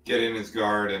get in his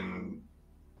guard and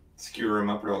skewer him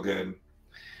up real good.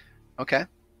 Okay.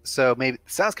 So maybe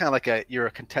sounds kind of like you're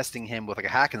contesting him with like a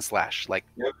hack and slash, like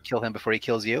Yep. kill him before he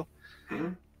kills you.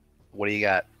 Mhm. What do you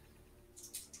got?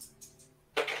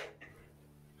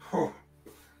 Oh,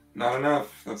 not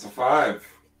enough. That's a 5.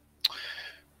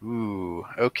 Ooh,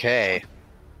 okay.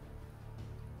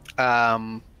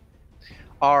 All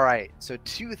right. So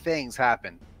 2 things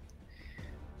happen.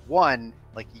 One,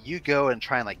 like you go and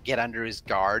try and like get under his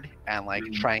guard and like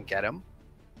try and get him.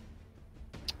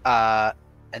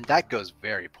 And that goes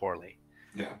very poorly.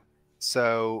 Yeah.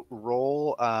 So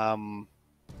roll let's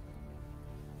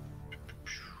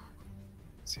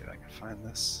see if I can find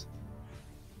this.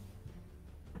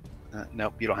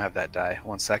 Nope, you don't have that die.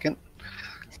 1 second.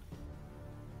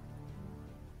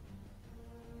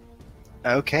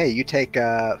 Okay, you take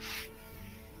 4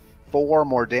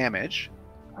 more damage.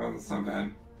 Oh, that's not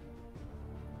bad.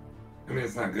 I mean,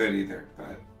 it's not good either,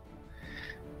 but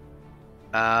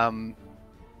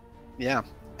Yeah,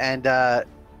 and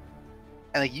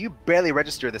like you barely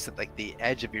register this at like the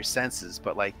edge of your senses,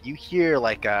 but like you hear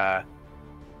like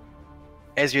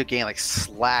as you're getting like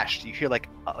slashed, you hear like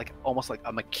almost like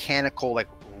a mechanical like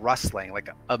rustling, like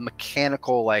a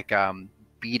mechanical like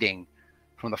beating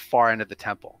from the far end of the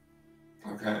temple.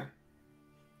 okay.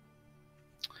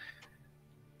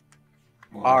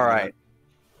 Well, All right,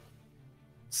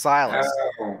 Silas,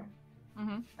 Oh,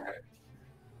 Mm-hmm.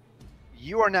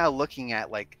 you are now looking at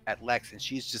Lex, and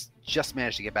she's just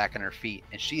managed to get back on her feet,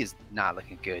 and she is not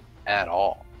looking good at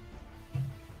all.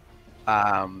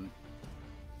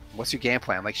 What's your game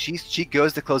plan? Like she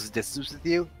goes to close the distance with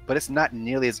you, but it's not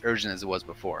nearly as urgent as it was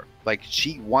before. Like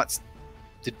she wants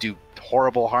to do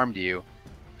horrible harm to you.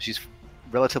 She's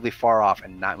relatively far off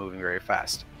and not moving very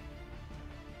fast.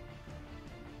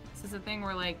 This is a thing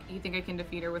where like you think I can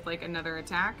defeat her with like another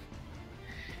attack?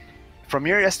 From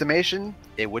your estimation,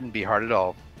 it wouldn't be hard at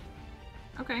all.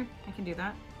 Okay, I can do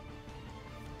that.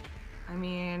 I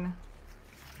mean,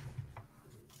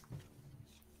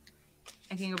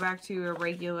 I can go back to a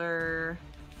regular.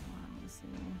 Let me see.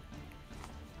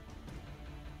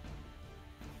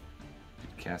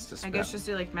 Cast a spell. I guess just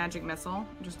do like magic missile,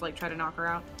 just like try to knock her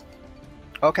out.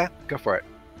 Okay, go for it.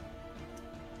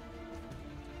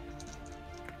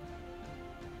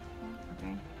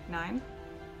 Okay, 9.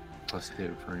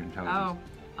 +2 for intelligence.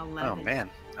 Oh, 11. Oh man.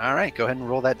 All right, go ahead and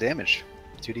roll that damage.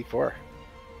 2d4.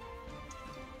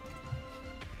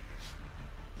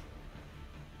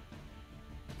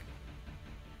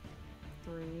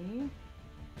 Three,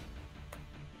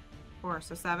 4,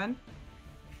 so 7.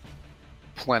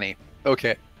 Plenty.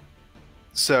 Okay.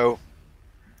 So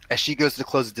as she goes to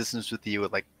close the distance with you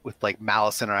with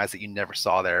malice in her eyes that you never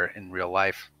saw there in real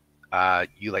life,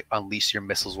 you like unleash your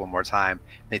missiles one more time.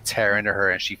 They tear into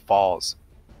her and she falls.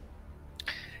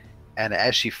 And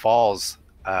as she falls,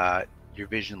 your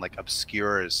vision like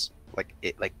obscures, like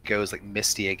it like goes like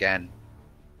misty again.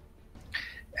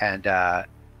 And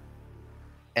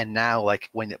now like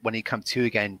when you come to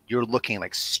again, you're looking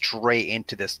like straight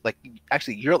into this, like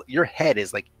actually your head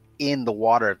is like in the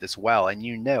water of this well, and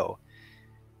you know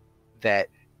that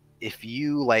if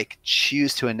you like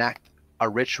choose to enact a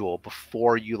ritual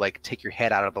before you like take your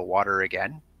head out of the water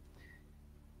again,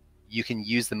 you can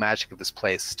use the magic of this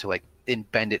place to like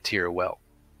bend it to your will.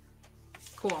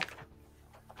 Cool.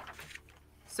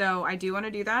 So I do want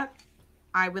to do that.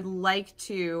 I would like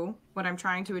to, what I'm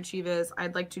trying to achieve is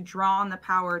I'd like to draw on the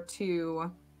power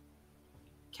to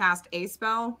cast a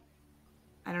spell.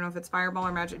 I don't know if it's fireball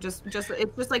or magic. Just it's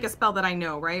just like a spell that I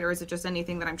know, right? Or is it just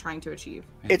anything that I'm trying to achieve?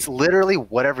 It's literally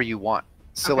whatever you want.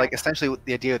 So Okay. like essentially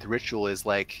the idea with ritual is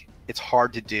like it's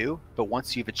hard to do, but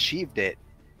once you've achieved it,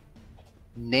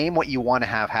 name what you want to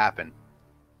have happen,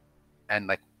 and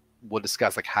like we'll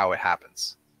discuss like how it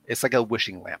happens. It's like a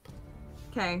wishing lamp.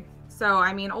 Okay. So,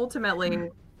 I mean, ultimately,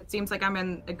 it seems like I'm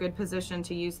in a good position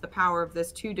to use the power of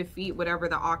this to defeat whatever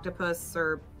the octopus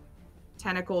or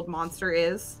tentacled monster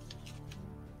is.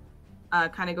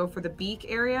 Kind of go for the beak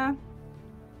area.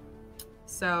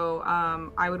 So,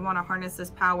 I would want to harness this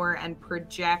power and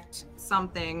project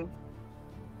something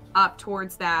up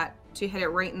towards that to hit it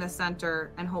right in the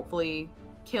center and hopefully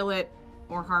kill it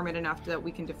or harm it enough that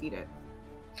we can defeat it.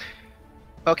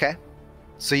 Okay.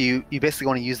 So you basically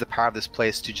want to use the power of this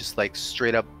place to just like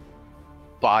straight up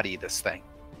body this thing.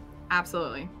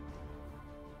 Absolutely.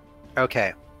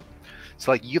 Okay. So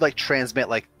like you like transmit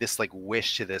like this like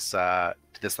wish to this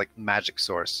like magic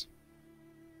source.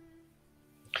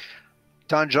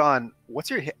 Don John, what's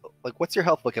your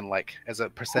health looking like as a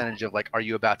percentage of like, are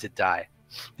you about to die?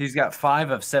 He's got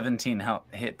 5 of 17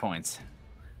 hit points.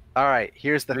 All right,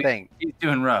 here's the thing. He's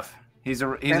doing rough. He's in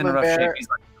rough shape. He's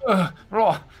like, ugh,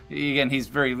 raw. Again, he's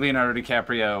very Leonardo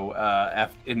DiCaprio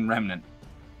in Remnant.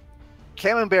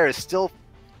 Camembert is still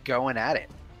going at it.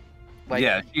 Like,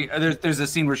 yeah, there's a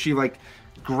scene where she like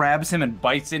grabs him and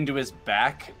bites into his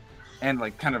back and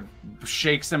like kind of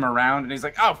shakes him around, and he's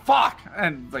like, oh fuck,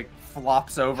 and like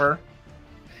flops over.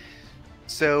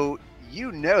 So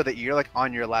you know that you're like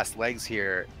on your last legs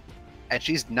here, and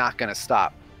she's not gonna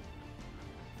stop.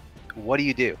 What do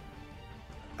you do?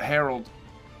 Harold,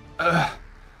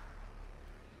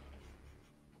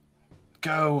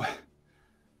 go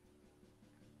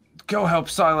help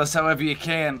Silas however you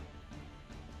can.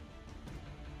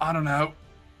 I don't know,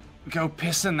 go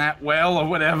piss in that well or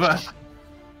whatever.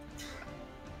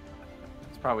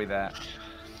 It's probably that.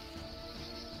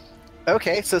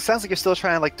 Okay, so it sounds like you're still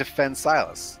trying to like defend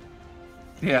Silas,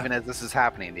 Yeah, even as this is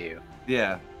happening to you.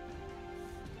 yeah.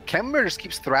 Camembert just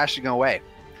keeps thrashing away.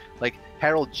 Like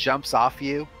Harold jumps off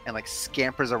you and like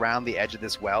scampers around the edge of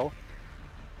this well,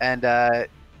 and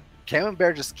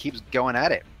Camembert just keeps going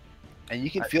at it, and you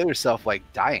can feel yourself like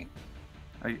dying.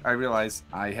 I realize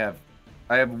I have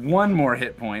 1 more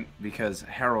hit point because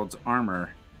Harold's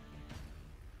armor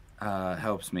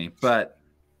helps me, but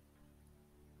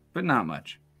not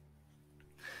much.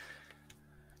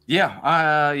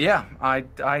 Yeah,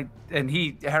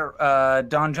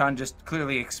 Don John just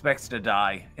clearly expects to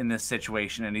die in this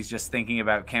situation, and he's just thinking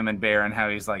about Camembert and how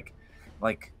he's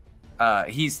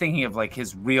he's thinking of like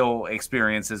his real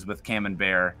experiences with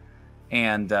Camembert,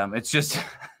 and it's just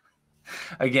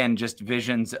again just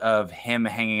visions of him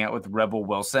hanging out with Rebel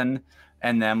Wilson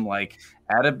and them like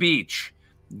at a beach,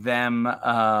 them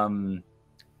at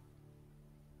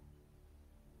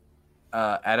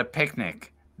a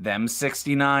picnic, them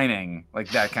 69ing, like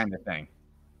that kind of thing.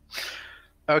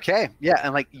 Okay, yeah,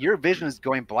 and like your vision is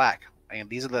going black. And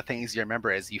these are the things you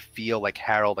remember as you feel like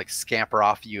Harold like scamper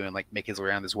off you and like make his way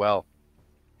around as well.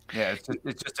 Yeah, it's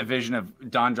just a vision of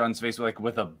Don John's face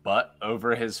with a butt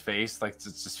over his face, like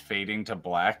it's just fading to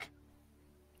black.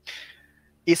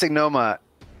 Isagnoma,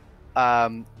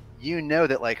 you know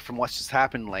that like from what's just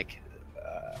happened, like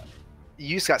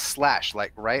you just got slashed,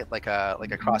 like right, like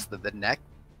across the neck,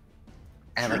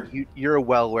 and Sure. like you're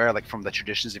well aware, like from the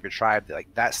traditions of your tribe, that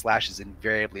like that slash is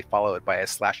invariably followed by a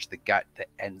slash to the gut that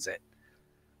ends it,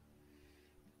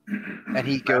 and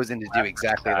he goes in to do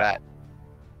exactly that.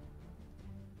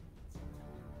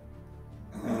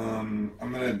 I'm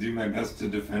gonna do my best to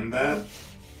defend that.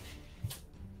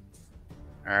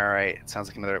 All right, it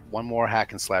sounds like one more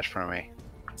hack and slash from me.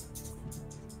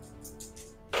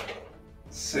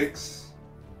 6.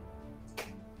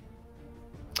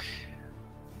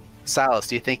 Silas,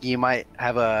 do you think you might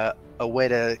have a way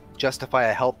to justify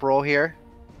a help roll here?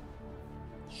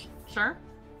 Sure.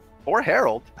 Or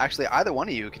Harold? Actually, either one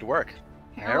of you could work.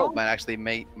 Harold might actually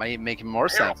might make more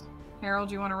sense. Harold,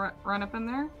 do you want to run up in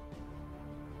there?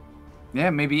 Yeah,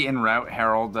 maybe en route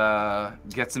Harold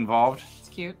gets involved. It's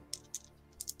cute.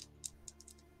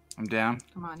 I'm down.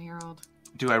 Come on, Harold.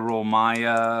 Do I roll my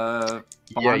Yeah,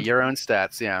 bond? your own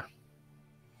stats, yeah.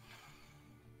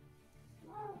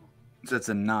 That's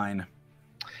a 9.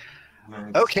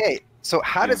 Nice. Okay, so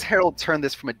how does Harold turn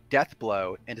this from a death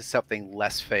blow into something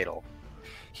less fatal?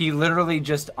 He literally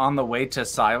just on the way to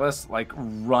Silas, like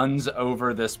runs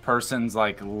over this person's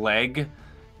like leg,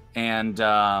 and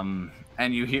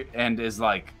you hear and is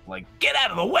like get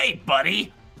out of the way,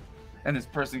 buddy. And this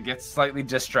person gets slightly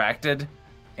distracted,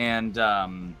 and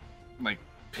like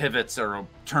pivots or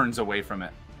turns away from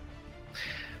it.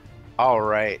 All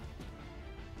right.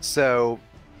 So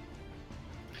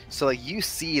like you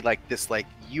see like this, like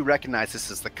you recognize this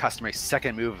is the customary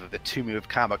second move of the 2-move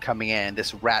combo coming in.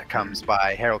 This rat comes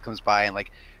by, Harold comes by and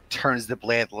like turns the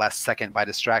blade at the last second by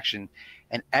distraction.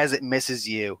 And as it misses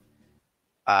you,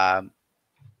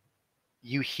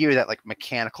 you hear that like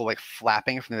mechanical like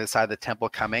flapping from the other side of the temple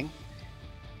coming.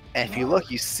 And if you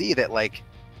look, you see that like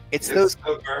it's those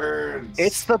the birds.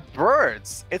 It's the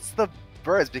birds. It's the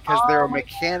birds because they're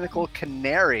mechanical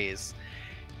canaries.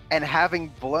 And having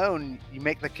blown, you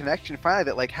make the connection finally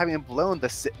that like having blown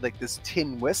this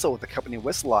tin whistle with the company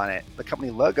whistle on it, the company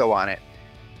logo on it,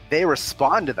 they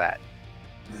respond to that.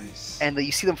 Nice. And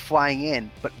you see them flying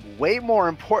in. But way more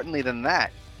importantly than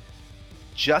that,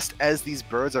 just as these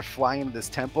birds are flying into this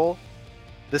temple,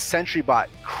 the sentry bot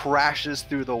crashes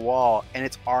through the wall and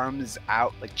its arms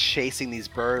out, like chasing these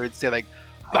birds. They're like,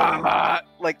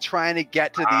 like trying to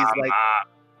get to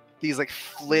these like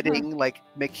flitting like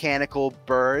mechanical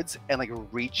birds and like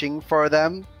reaching for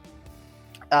them.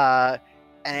 and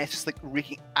it's just like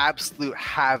wreaking absolute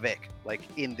havoc, like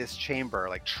in this chamber,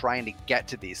 like trying to get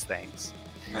to these things.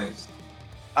 Nice.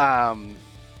 And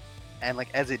like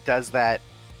as it does that,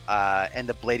 and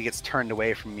the blade gets turned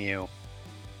away from you,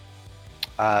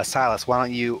 Silas, why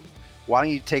don't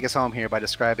you take us home here by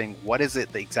describing what is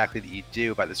it exactly that you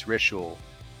do by this ritual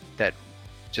that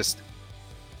just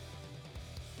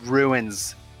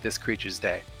ruins this creature's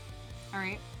day? All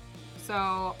right.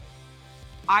 So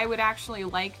I would actually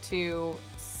like to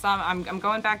I'm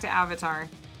going back to Avatar.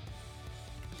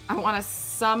 I want to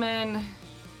summon.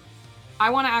 I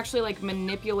want to actually like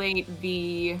manipulate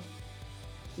the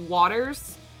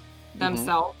waters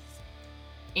themselves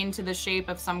into the shape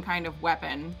of some kind of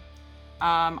weapon.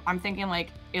 I'm thinking like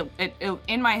it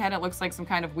in my head it looks like some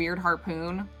kind of weird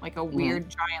harpoon, like a weird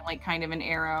giant like kind of an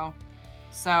arrow.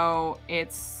 So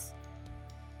it's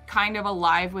kind of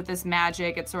alive with this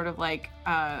magic. It's sort of like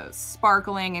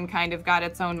sparkling and kind of got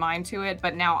its own mind to it,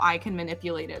 but now I can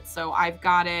manipulate it. So I've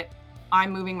got it,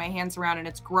 I'm moving my hands around and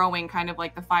it's growing kind of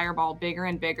like the fireball, bigger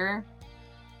and bigger.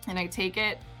 And I take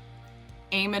it,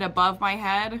 aim it above my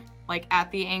head, like at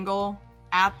the angle,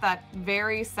 at that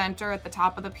very center at the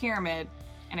top of the pyramid,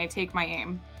 and I take my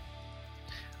aim.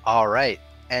 All right.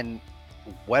 And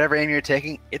whatever aim you're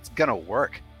taking, it's gonna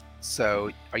work. So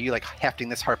are you like hefting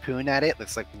this harpoon at it?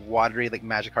 That's like watery, like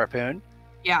magic harpoon?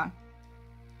 Yeah.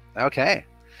 Okay.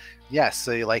 Yeah,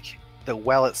 so you like the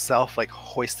well itself like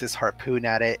hoist this harpoon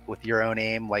at it with your own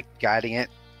aim, like guiding it.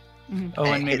 Oh,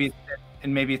 and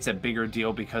maybe it's a bigger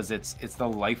deal because it's the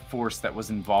life force that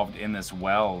was involved in this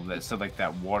well. That so like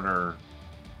that water,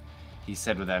 he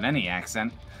said without any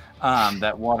accent,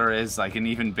 that water is like an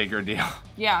even bigger deal.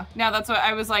 Yeah. No, that's what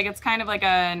I was like. It's kind of like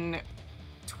a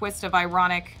twist of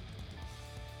ironic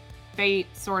fate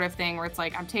sort of thing where it's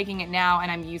like I'm taking it now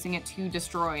and I'm using it to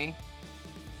destroy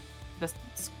the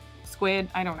squid.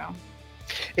 I don't know.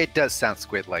 It does sound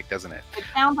squid-like, doesn't it? It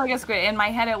sounds like a squid. In my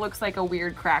head, it looks like a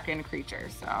weird kraken creature.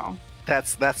 So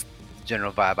that's the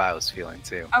general vibe I was feeling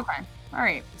too. Okay, all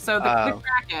right. So the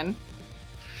kraken.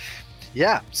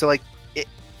 Yeah. So like it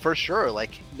for sure.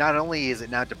 Like not only is it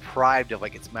now deprived of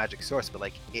like its magic source, but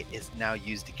like it is now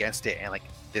used against it, and like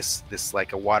this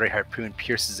like a watery harpoon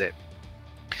pierces it.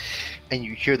 And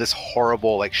you hear this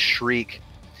horrible like shriek,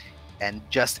 and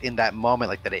just in that moment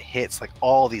like that it hits, like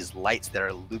all these lights that are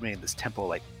illuminating this temple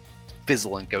like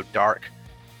fizzle and go dark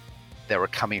that were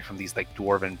coming from these like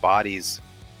dwarven bodies.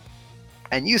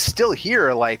 And you still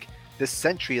hear like this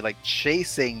sentry like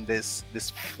chasing this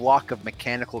flock of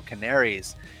mechanical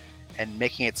canaries and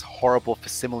making its horrible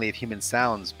facsimile of human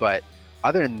sounds. But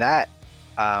other than that,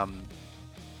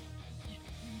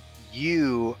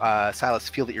 you, Silas,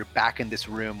 feel that you're back in this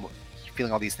room,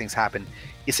 feeling all these things happen.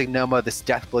 Isignoma, this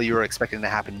death blow you were expecting to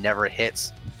happen never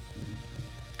hits.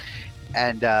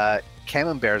 And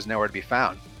Camembert is nowhere to be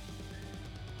found.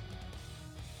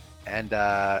 And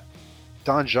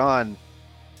Don John,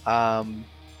 have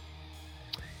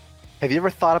you ever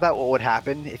thought about what would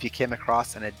happen if you came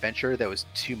across an adventure that was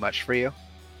too much for you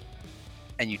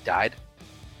and you died?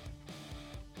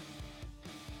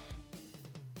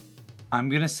 I'm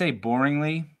gonna say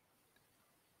boringly.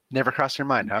 Never crossed your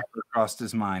mind, huh? Never crossed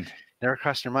his mind. Never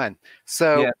crossed your mind.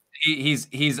 So yeah,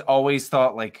 he's always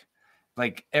thought like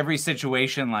every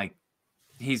situation, like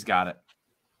he's got it.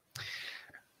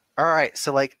 All right,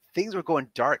 so like things were going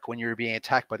dark when you were being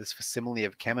attacked by this facsimile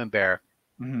of Camembert,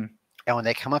 and when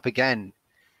they come up again,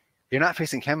 you're not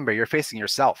facing Camembert, you're facing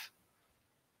yourself.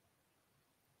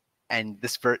 And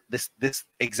this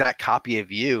exact copy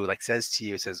of you like says to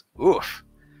you, "Oof,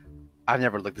 I've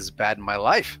never looked this bad in my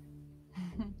life."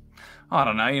 I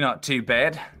don't know, you're not too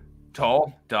bad.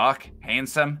 Tall, dark,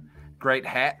 handsome, great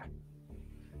hat.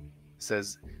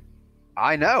 Says,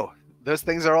 "I know, those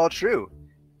things are all true,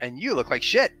 and you look like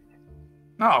shit."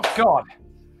 Oh, God.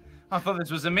 I thought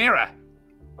this was a mirror.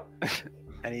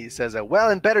 And he says, "Well,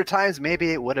 in better times,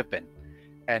 maybe it would have been."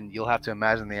 And you'll have to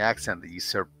imagine the accent that you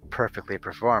so perfectly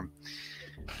perform.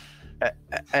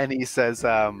 And he says,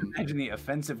 imagine the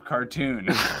offensive cartoon.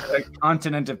 A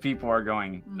continent of people are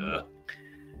going, ugh.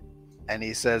 And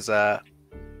he says, "I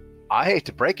hate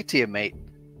to break it to you, mate,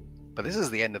 but this is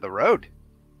the end of the road."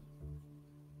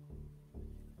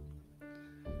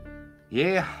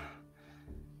 Yeah.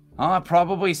 I've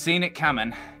probably seen it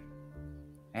coming.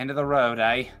 End of the road,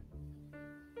 eh?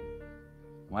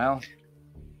 Well,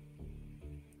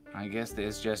 I guess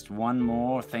there's just one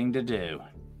more thing to do.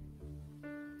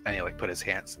 And he'll put his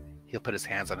hands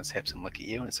on his hips and look at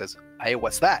you and says, "Hey,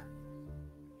 what's that?"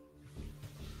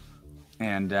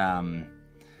 And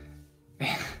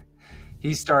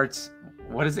he starts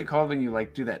what is it called when you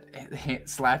like do that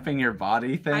slapping your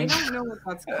body thing? I don't know what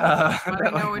that's called. But that I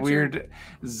know like what weird,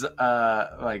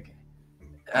 like.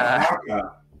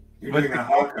 Haka. You're doing a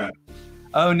haka.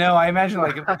 Oh no! I imagine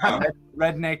like a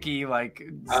rednecky like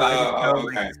Zydeco,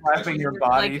 okay. like, slapping your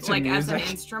body to like as music.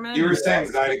 an instrument. You were saying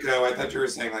Zydeco. I thought you were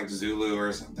saying like Zulu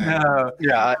or something. No,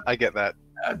 Yeah, I get that.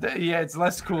 yeah, it's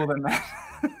less cool than that.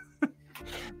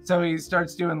 So he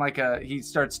starts doing he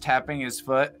starts tapping his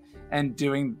foot and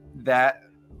doing that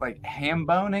like ham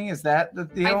boning. Is that the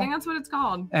deal? I think that's what it's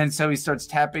called. And so he starts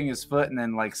tapping his foot and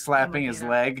then like slapping his yeah.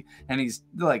 leg, and he's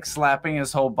like slapping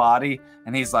his whole body,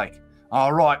 and he's like,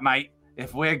 "All right, mate,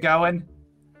 if we're going,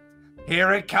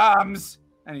 here it comes."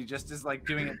 And he just is like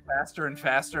doing it faster and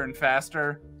faster and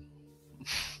faster.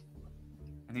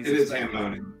 And he's It just is like, ham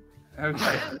boning.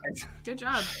 okay. Good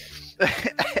job.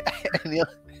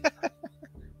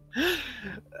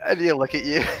 and he'll look at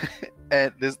you,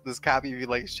 and this copy of you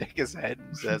like shake his head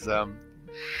and says,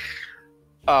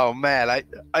 "Oh man, I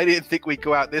didn't think we'd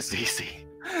go out this easy."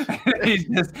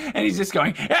 he's just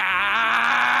going,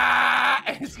 ah!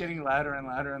 And it's getting louder and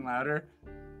louder and louder.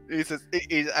 He says,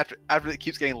 after it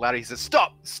keeps getting louder, he says,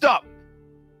 "Stop! He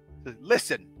says,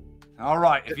 listen." All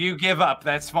right, if you give up,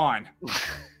 that's fine.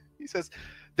 He says,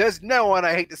 "There's no one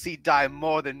I hate to see die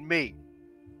more than me.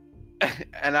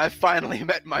 And I finally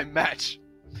met my match."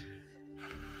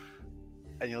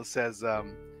 And he says,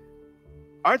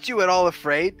 "Aren't you at all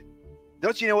afraid?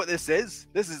 Don't you know what this is?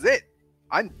 This is it.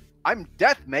 I'm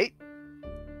death, mate.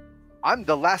 I'm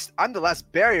the last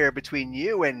barrier between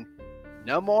you and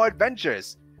no more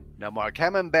adventures. No more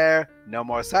Camembert, no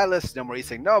more Silas, no more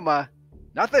Ising Noma.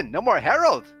 Nothing, no more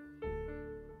Harold."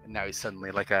 And now he's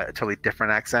suddenly like a totally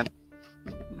different accent.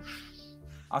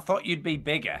 I thought you'd be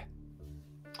bigger.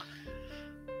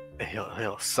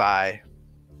 He'll sigh,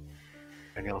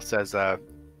 and he'll says,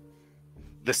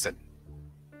 "Listen,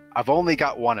 I've only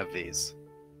got one of these,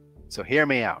 so hear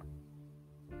me out."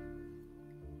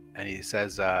 And he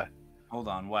says, Hold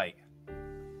on, wait.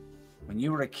 When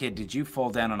you were a kid, did you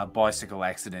fall down on a bicycle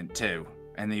accident too?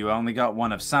 And you only got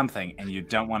one of something, and you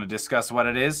don't want to discuss what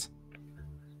it is?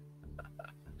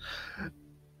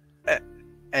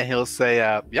 and he'll say,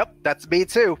 "Yep, that's me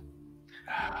too."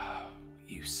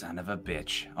 You son of a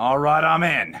bitch. All right, I'm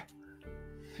in.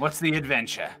 What's the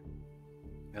adventure?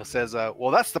 He'll says,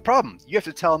 "Well, that's the problem. You have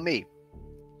to tell me."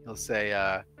 He'll say,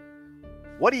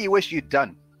 "What do you wish you'd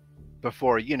done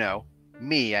before,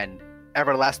 me and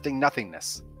everlasting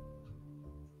nothingness?"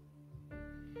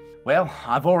 Well,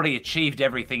 I've already achieved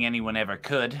everything anyone ever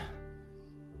could.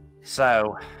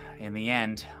 So, in the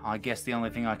end, I guess the only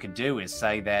thing I could do is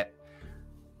say that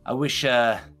I wish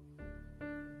some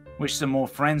more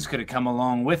friends could have come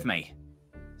along with me,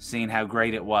 seeing how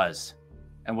great it was.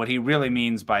 And what he really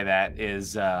means by that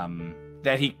is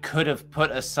that he could have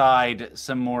put aside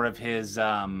some more of his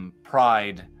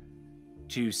pride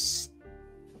to stay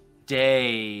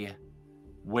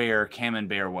where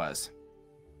Camembert was.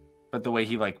 But the way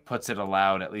he puts it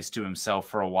aloud, at least to himself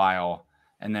for a while,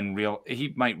 and then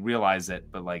he might realize it,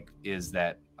 but is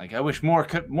that I wish more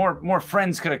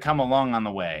friends could have come along on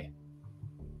the way.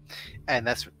 And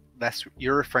that's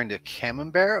you're referring to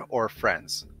Camembert or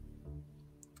friends?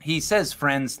 He says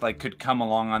friends could come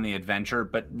along on the adventure,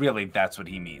 but really that's what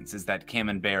he means, is that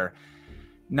Camembert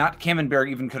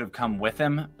even could have come with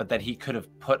him, but that he could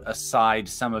have put aside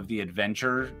some of the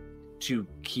adventure to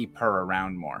keep her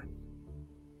around more.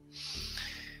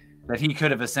 That he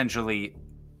could have essentially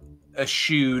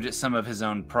eschewed some of his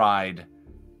own pride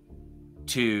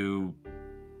to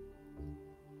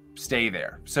stay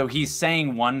there. So he's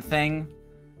saying one thing,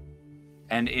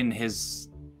 and in his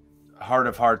heart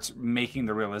of hearts, making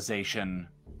the realization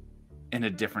in a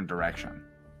different direction.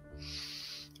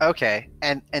 Okay,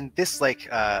 and this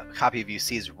copy of you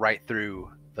sees right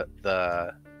through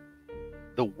the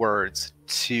words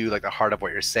to the heart of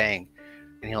what you're saying,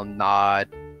 and he'll nod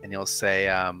and he'll say,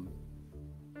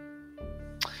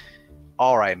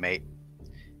 "All right, mate,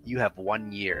 you have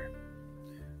 1 year.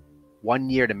 1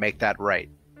 year to make that right,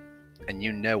 and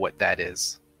you know what that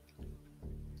is.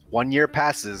 1 year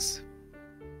passes,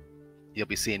 you'll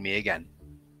be seeing me again."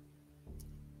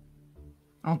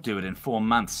 I'll do it in 4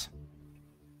 months.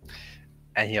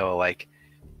 And he'll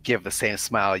give the same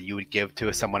smile you would give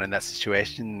to someone in that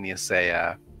situation, and he'll say,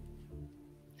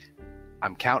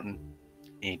 "I'm counting,"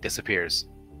 and he disappears.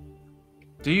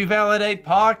 Do you validate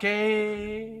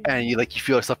parking? And you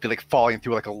feel yourself be falling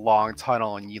through a long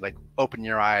tunnel, and you open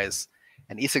your eyes,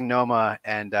 and Ising Noma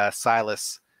and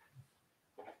Silas.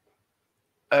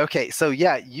 Okay, so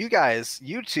yeah, you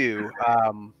two,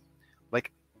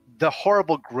 the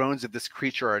horrible groans of this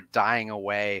creature are dying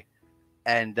away,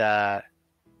 and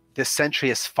this sentry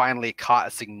has finally caught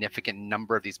a significant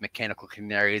number of these mechanical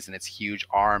canaries in its huge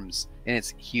arms, in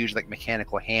its huge like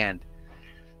mechanical hand,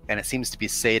 and it seems to be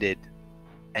sated.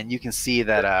 And you can see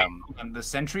that the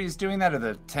sentry is doing that, or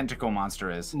the tentacle monster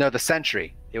is? no, the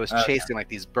sentry. It was Okay. chasing like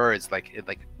these birds, like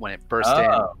when it burst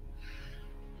in.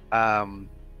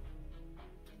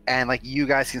 And like you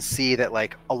guys can see that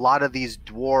like a lot of these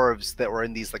dwarves that were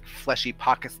in these like fleshy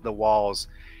pockets of the walls,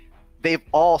 they've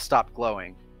all stopped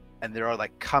glowing, and they're all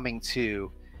like coming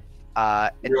to.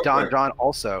 And Real Don quick. John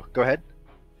also go ahead.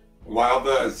 While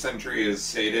the sentry is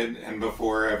sated and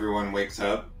before everyone wakes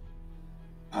up,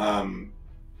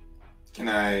 can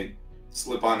I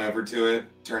slip on over to it,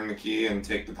 turn the key, and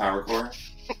take the power core?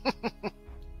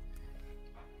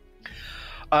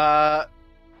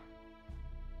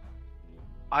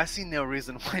 I see no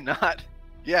reason why not.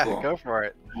 Yeah, Cool. go for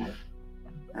it.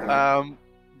 Alright.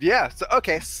 Yeah, so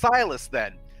okay, Silas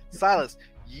then. Silas,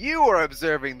 you are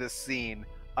observing this scene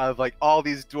of like all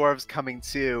these dwarves coming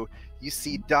to. You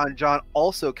see Don John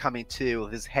also coming to,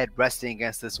 with his head resting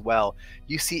against this well.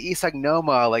 You see Isak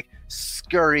Noma like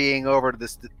scurrying over to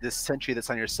this sentry that's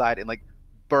on your side and like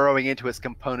burrowing into its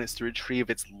components to retrieve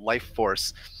its life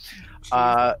force.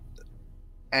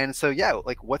 And so yeah,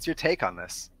 like what's your take on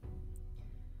this?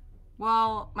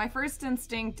 Well, my first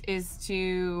instinct is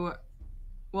to,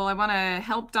 well, I want to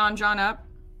help Don John up.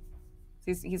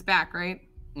 He's back, right?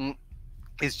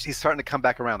 He's starting to come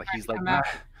back around. Like he's like, Come back.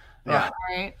 yeah.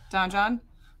 All right, Don John.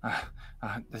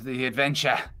 The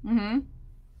adventure. Mm-hmm.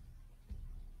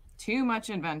 Too much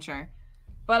adventure.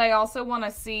 But I also want to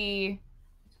see,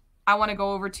 I want to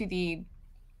go over to the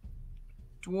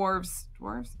dwarves.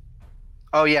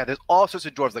 Oh yeah, there's all sorts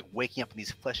of dwarves like waking up in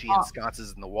these fleshy Oh.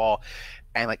 ensconces in the wall,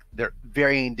 and like they're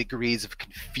varying degrees of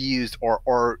confused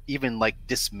or even like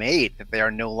dismayed that they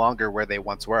are no longer where they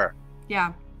once were.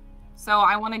 Yeah. So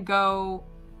I want to go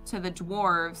to the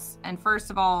dwarves and first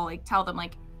of all, like tell them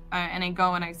like, and I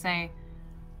go and I say,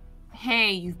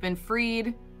 hey, you've been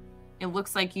freed. It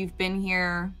looks like you've been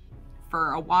here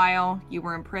for a while. You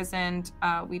were imprisoned.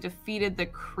 We defeated the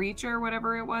creature,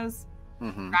 whatever it was,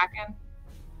 Mm-hmm. Kraken.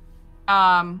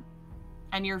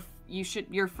 And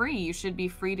you're free. You should be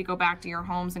free to go back to your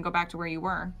homes and go back to where you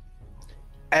were.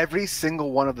 Every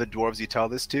single one of the dwarves you tell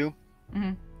this to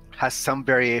Mhm. has some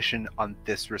variation on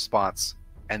this response,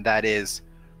 and that is,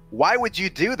 why would you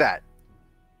do that?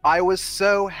 I was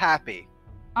so happy.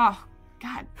 Oh,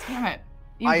 God damn it.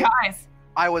 You I- guys.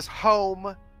 I was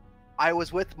home. I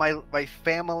was with my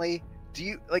family. Do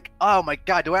you like, oh my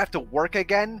God, do I have to work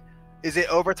again? Is it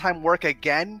overtime work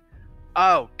again?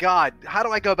 Oh God, how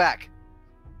do I go back?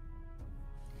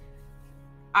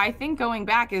 I think going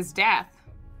back is death.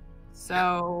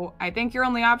 So I think your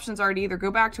only options are to either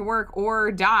go back to work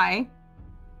or die.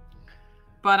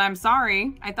 But I'm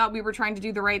sorry. I thought we were trying to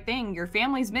do the right thing. Your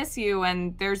families miss you,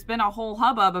 and there's been a whole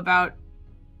hubbub about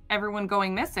everyone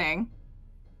going missing.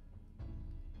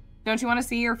 Don't you want to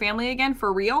see your family again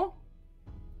for real?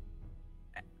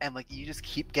 And like you just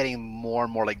keep getting more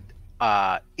and more like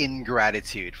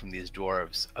ingratitude from these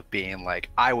dwarves of being like,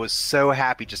 I was so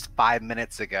happy just 5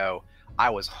 minutes ago. I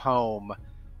was home.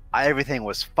 Everything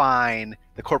was fine.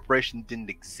 The corporation didn't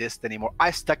exist anymore.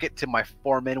 I stuck it to my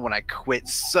foreman when I quit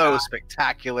so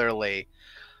spectacularly.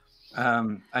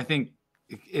 I think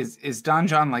is Don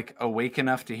John like awake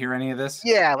enough to hear any of this?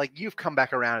 Yeah, like you've come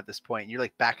back around at this point. You're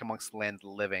like back amongst the land of the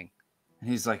living. And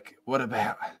he's like, what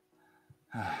about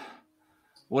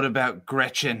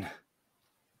Gretchen?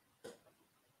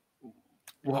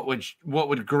 What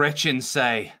would Gretchen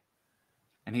say?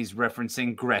 And he's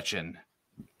referencing Gretchen,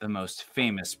 the most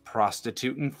famous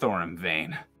prostitute in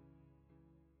Thorimvane.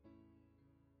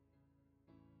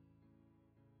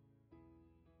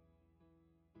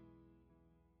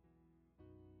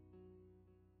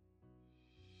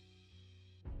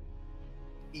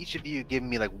 Each of you give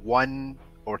me like one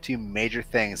or two major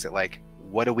things that like,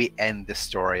 what do we end this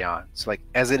story on? So like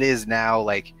as it is now,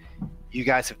 like you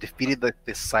guys have defeated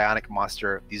this psionic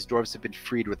monster. These dwarves have been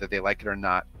freed, whether they like it or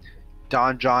not.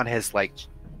 Don John has like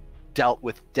dealt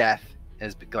with death,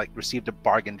 has like received a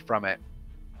bargain from it.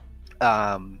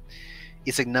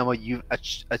 Isak Noma, you've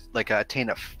attained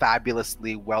a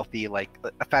fabulously wealthy, like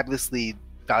a fabulously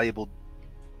valuable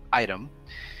item.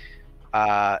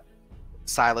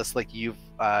 Silas, like you've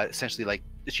essentially like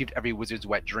achieved every wizard's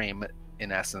wet dream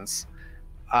in essence.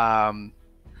 How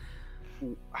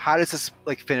does this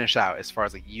like finish out as far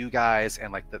as like you guys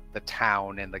and like the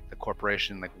town and like the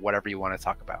corporation, like whatever you want to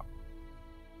talk about?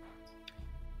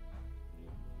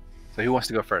 So who wants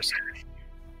to go first?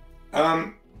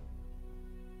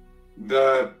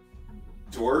 The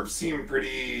dwarves seem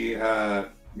pretty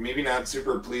maybe not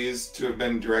super pleased to have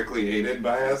been directly aided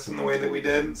by us in the way that we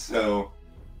did. So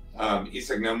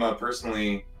Isagnoma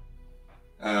personally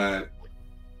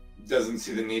doesn't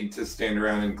see the need to stand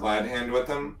around and glad hand with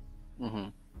them. Mm-hmm.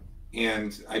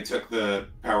 And I took the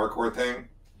power core thing.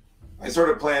 I sort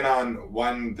of plan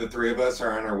on the three of us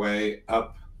are on our way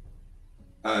up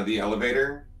the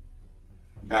elevator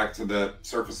back to the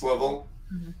surface level,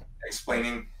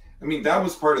 explaining. I mean, that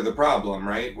was part of the problem,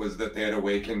 right? Was that they had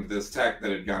awakened this tech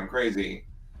that had gone crazy.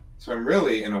 So I'm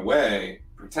really, in a way,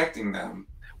 protecting them.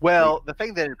 Well, the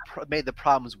thing that made the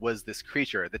problems was this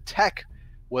creature. The tech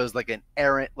was like an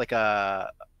errant, like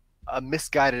a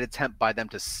misguided attempt by them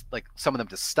to, like, some of them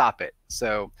to stop it.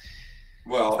 So,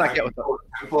 well, let's not get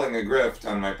I'm pulling a grift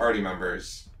on my party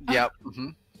members. Yep. Mm-hmm.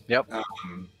 Yep.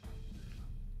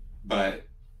 But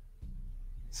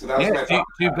so that was my thought.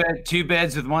 Two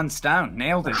beds with one stone.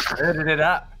 Nailed it. Headed it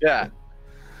up. Yeah.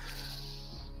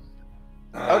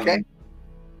 Okay.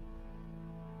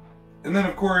 And then,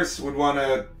 of course, would want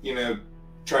to,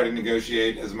 try to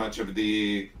negotiate as much of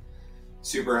the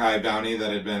super high bounty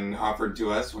that had been offered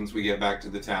to us once we get back to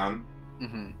the town.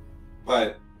 Mm-hmm.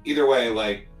 But either way,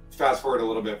 like, fast forward a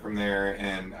little bit from there,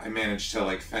 and I managed to,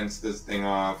 like, fence this thing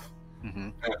off.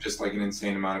 Mm-hmm. Have just, like, an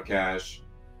insane amount of cash.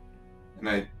 And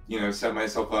I, set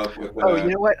myself up with... Oh, you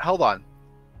know what? Hold on.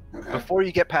 Okay. Before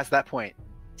you get past that point,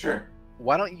 Sure.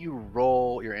 why don't you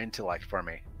roll your intellect for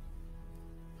me?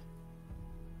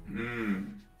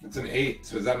 It's an 8,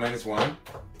 so is that -1?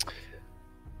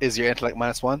 Is your intellect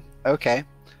 -1? Okay.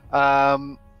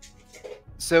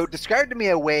 So describe to me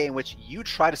a way in which you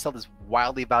try to sell this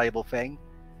wildly valuable thing.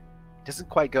 It doesn't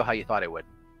quite go how you thought it would.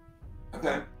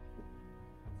 Okay.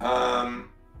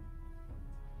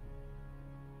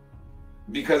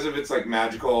 Because of its like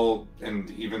magical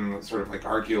and even sort of like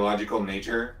archaeological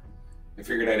nature, I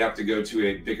figured I'd have to go to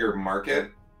a bigger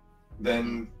market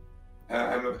than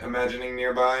I'm imagining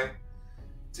nearby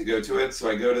to go to it. So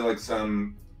I go to like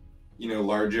some,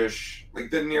 largish, like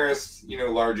the nearest,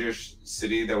 largish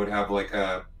city that would have like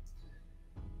a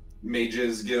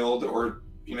mages guild or,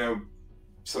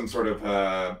 some sort of,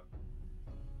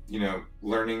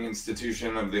 learning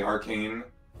institution of the arcane,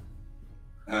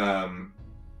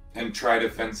 and try to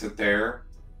fence it there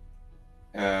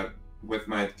with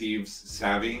my thieves'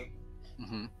 savvy.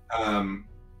 Mm-hmm.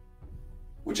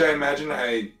 Which I imagine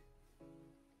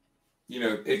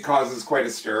it causes quite a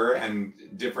stir and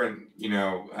different,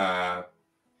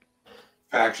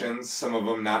 factions, some of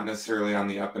them not necessarily on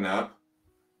the up and up,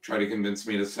 try to convince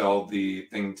me to sell the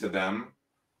thing to them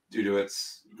due to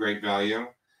its great value.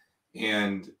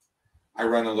 And I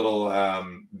run a little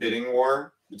bidding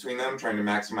war between them, trying to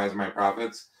maximize my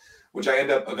profits, which I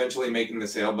end up eventually making the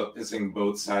sale, but pissing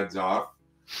both sides off.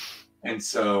 And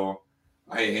so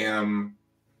I am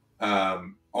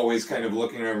always kind of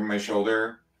looking over my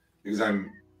shoulder because I'm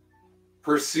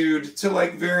pursued to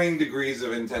like varying degrees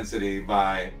of intensity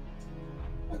by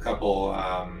a couple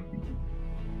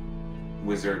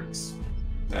wizards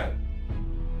that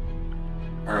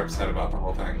are upset about the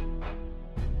whole thing.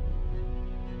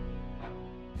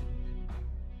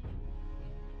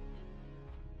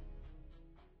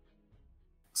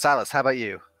 Silas, how about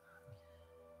you?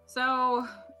 So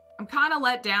I'm kind of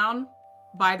let down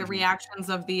by the reactions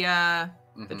of the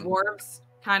dwarves.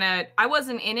 I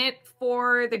wasn't in it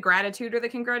for the gratitude or the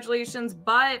congratulations,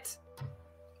 but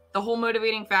the whole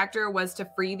motivating factor was to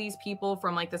free these people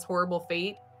from like this horrible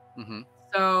fate. Mm-hmm.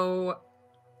 So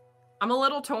I'm a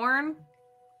little torn.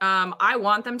 I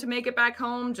want them to make it back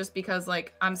home just because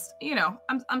like I'm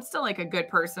still like a good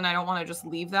person. I don't want to just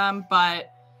leave them,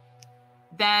 but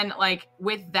then like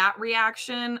with that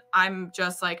reaction, I'm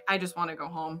just like, I just want to go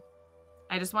home.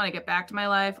 I just want to get back to my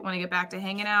life. I want to get back to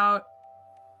hanging out,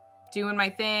 doing my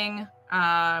thing.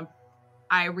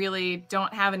 I really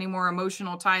don't have any more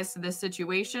emotional ties to this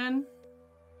situation.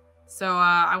 So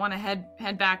I want to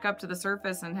head back up to the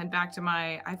surface and head back to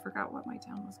I forgot what my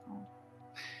town was called.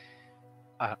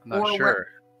 I'm not sure.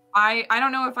 I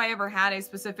don't know if I ever had a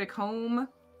specific home.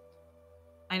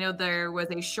 I know there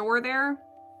was a shore there.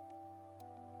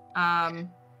 But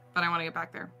I want to get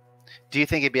back there. Do you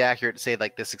think it'd be accurate to say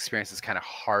like this experience has kind of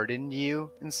hardened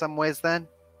you in some ways then?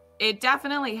 It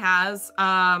definitely has.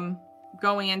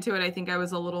 Going into it, I think I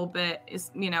was a little bit,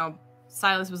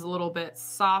 Silas was a little bit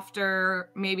softer,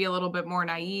 maybe a little bit more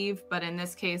naive, but in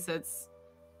this case, it's,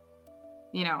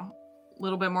 a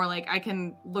little bit more like I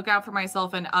can look out for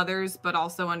myself and others, but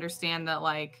also understand that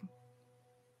like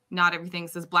not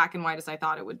everything's as black and white as I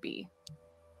thought it would be.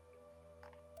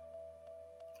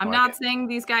 I'm not saying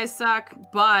these guys suck,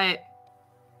 but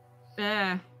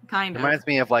kind of. Reminds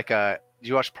me of like did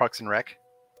you watch Parks and Rec?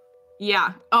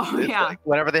 Yeah. Oh, It's yeah. like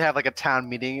whenever they have like a town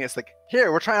meeting, it's like,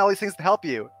 here, we're trying all these things to help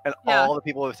you. And Yeah. all the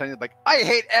people are saying like, I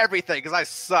hate everything because I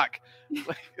suck.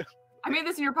 I made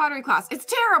this in your pottery class. It's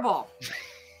terrible.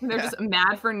 And they're just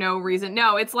mad for no reason.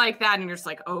 No, it's like that. And you're just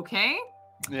like, okay,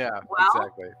 Yeah, Well,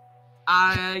 exactly.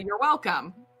 you're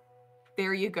welcome.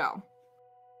 There you go.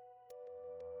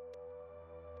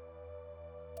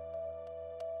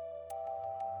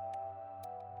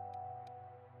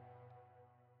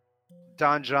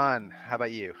 Don John, how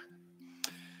about you?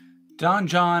 Don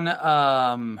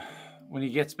John, when he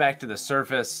gets back to the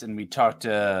surface and we talk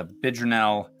to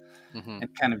Bidrinell and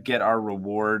kind of get our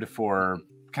reward for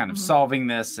kind of solving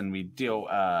this, and we deal,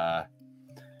 they're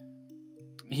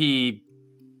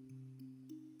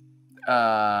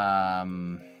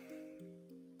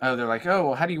like, oh,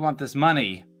 well, how do you want this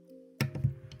money?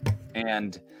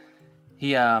 And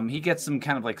he gets some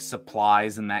kind of like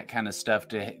supplies and that kind of stuff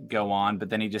to go on, but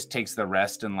then he just takes the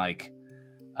rest and like,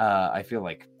 I feel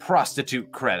like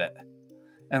prostitute credit,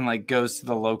 and like goes to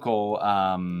the local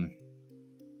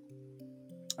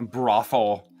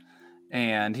brothel,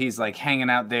 and he's like hanging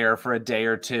out there for a day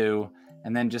or two,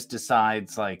 and then just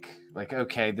decides like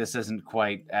okay, this isn't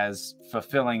quite as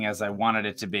fulfilling as I wanted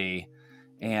it to be,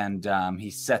 and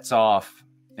he sets off,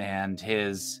 and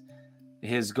his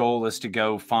goal is to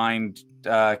go find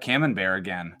Camembert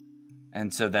again.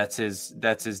 And so that's his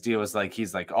deal, is like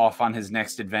he's like off on his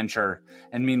next adventure,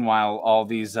 and meanwhile all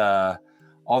these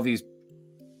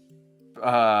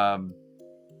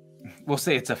we'll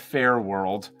say it's a fair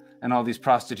world, and all these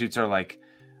prostitutes are like,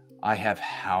 I have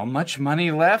how much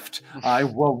money left?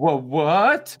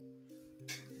 What?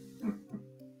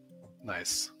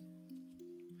 Nice.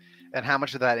 And how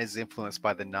much of that is influenced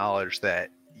by the knowledge that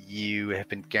you have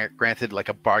been granted like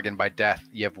a bargain by death?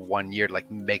 You have 1 year to like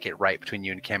make it right between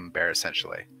you and Camembert,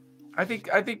 essentially. I think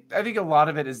a lot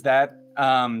of it is that,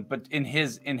 but in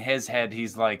his head,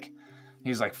 he's like,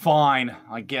 fine,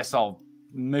 I guess I'll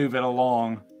move it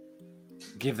along,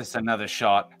 give this another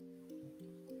shot.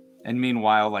 And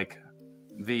meanwhile, like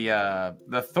the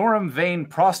Thorum Vane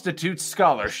Prostitute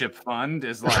Scholarship Fund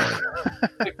is like,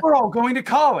 we're all going to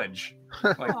college,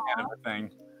 like kind of a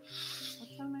thing. That's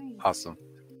so nice. Awesome.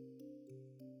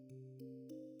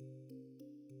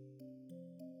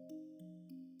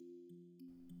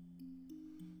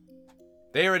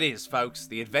 There it is, folks.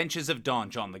 The Adventures of Don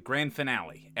John, the grand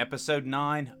finale, episode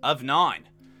 9 of 9.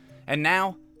 And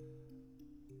now,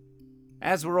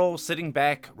 as we're all sitting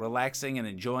back, relaxing, and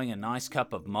enjoying a nice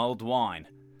cup of mulled wine,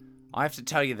 I have to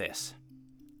tell you this.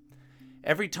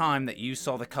 Every time that you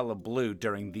saw the color blue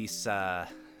during this,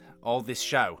 all this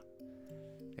show,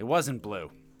 it wasn't blue.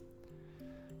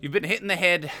 You've been hit in the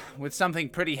head with something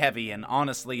pretty heavy, and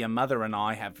honestly, your mother and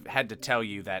I have had to tell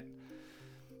you that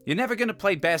you're never going to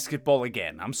play basketball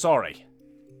again. I'm sorry.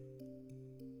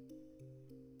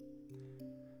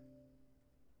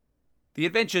 The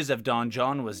Adventures of Don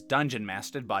John was dungeon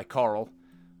mastered by Coral.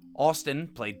 Austin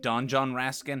played Don John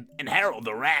Raskin and Harold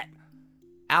the Rat.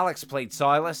 Alex played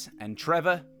Silas, and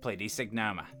Trevor played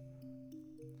Isignoma.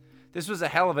 This was a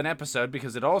hell of an episode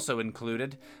because it also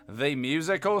included the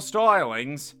musical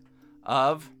stylings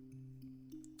of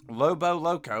Lobo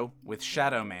Loco with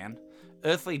Shadow Man,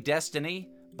 Earthly Destiny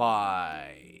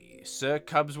by Sir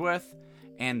Cubsworth,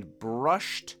 and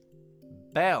Brushed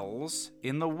Bells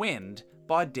in the Wind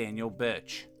by Daniel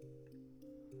Birch.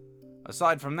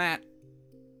 Aside from that,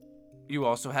 you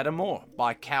also had Amor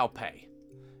by Cowpay,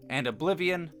 and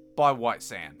Oblivion by White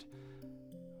Sand.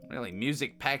 Really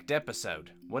music-packed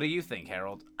episode. What do you think,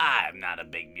 Harold? I'm not a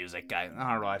big music guy.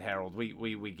 All right, Harold, we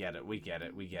get it, we get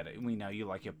it. We know you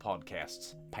like your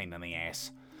podcasts. Pain in the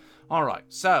ass. All right,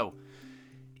 so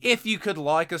if you could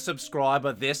like or subscribe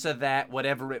or this or that,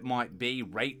 whatever it might be,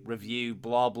 rate, review,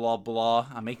 blah, blah, blah.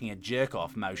 I'm making a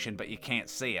jerk-off motion, but you can't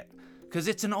see it, because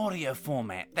it's an audio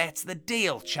format. That's the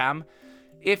deal, chum.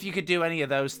 If you could do any of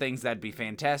those things, that'd be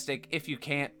fantastic. If you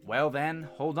can't, well then,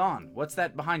 hold on. What's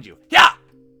that behind you? Yeah!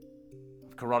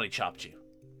 I've karate chopped you.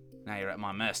 Now you're at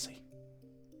my mercy.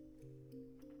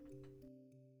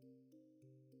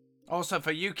 Also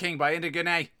for You King by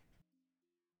Indigene.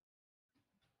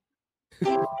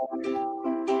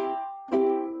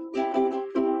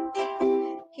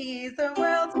 He's the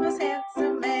world's most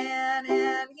handsome man,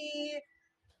 and he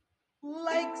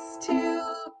likes to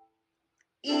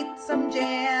eat some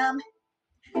jam.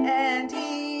 And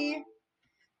he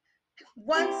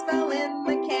once fell in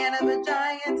the can of a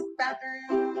giant's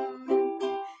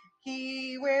bathroom.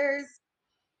 He wears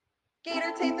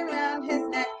gator tape around his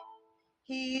neck.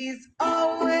 He's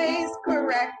always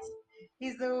correct.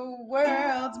 He's the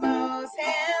world's most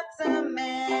handsome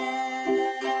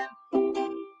man.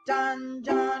 Don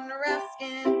John Raskin.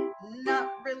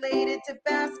 invited to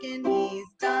bask in. He's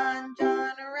Don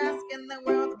John Raskin, the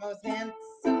world's most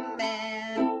handsome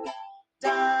man.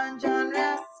 Don John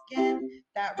Raskin,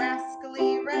 that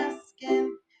rascally Raskin,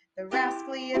 the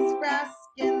rascaliest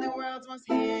Raskin, the world's most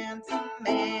handsome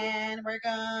man. We're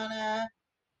gonna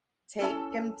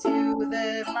take him to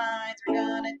the mines. We're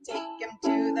gonna take him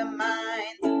to the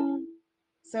mines.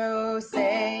 So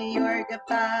say your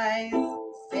goodbyes,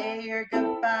 say your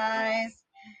goodbyes.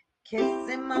 Kiss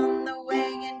him on the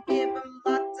way and give him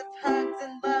lots of hugs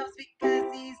and loves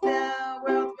because he's the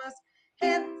world's most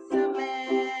handsome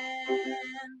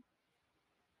man.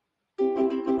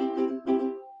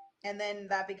 And then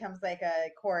that becomes like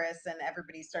a chorus and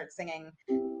everybody starts singing,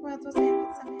 world's most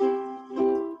handsome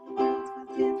man, world's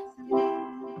most handsome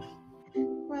man,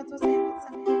 world's most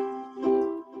handsome man,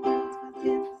 world's most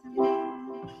handsome man,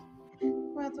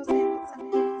 world's most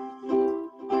handsome man,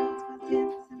 world's most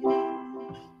handsome man,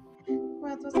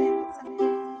 world's most handsome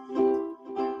man, world's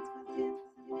most handsome man.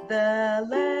 The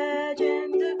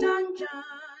Legend of Don John.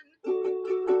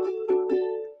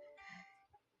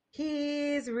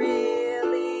 He's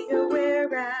really a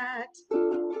were-rat.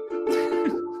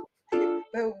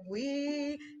 But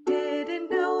we didn't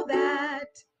know that.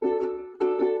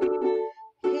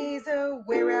 He's a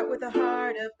were-rat with a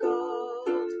heart of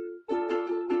gold.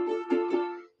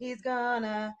 He's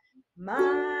gonna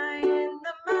mine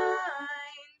the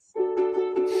mines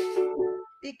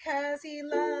because he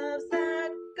loves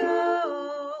that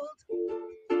gold.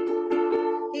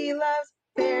 He loves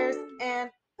bears and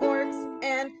orcs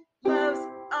and loves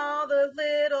all the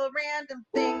little random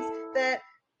things that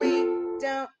we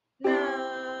don't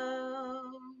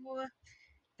know.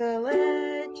 The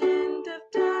Legend of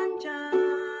Don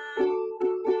John.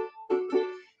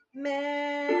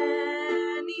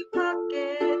 Many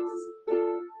pockets.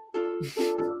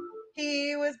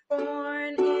 He was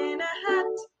born in a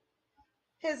hat.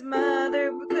 His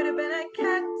mother could have been a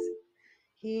cat.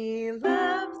 He loved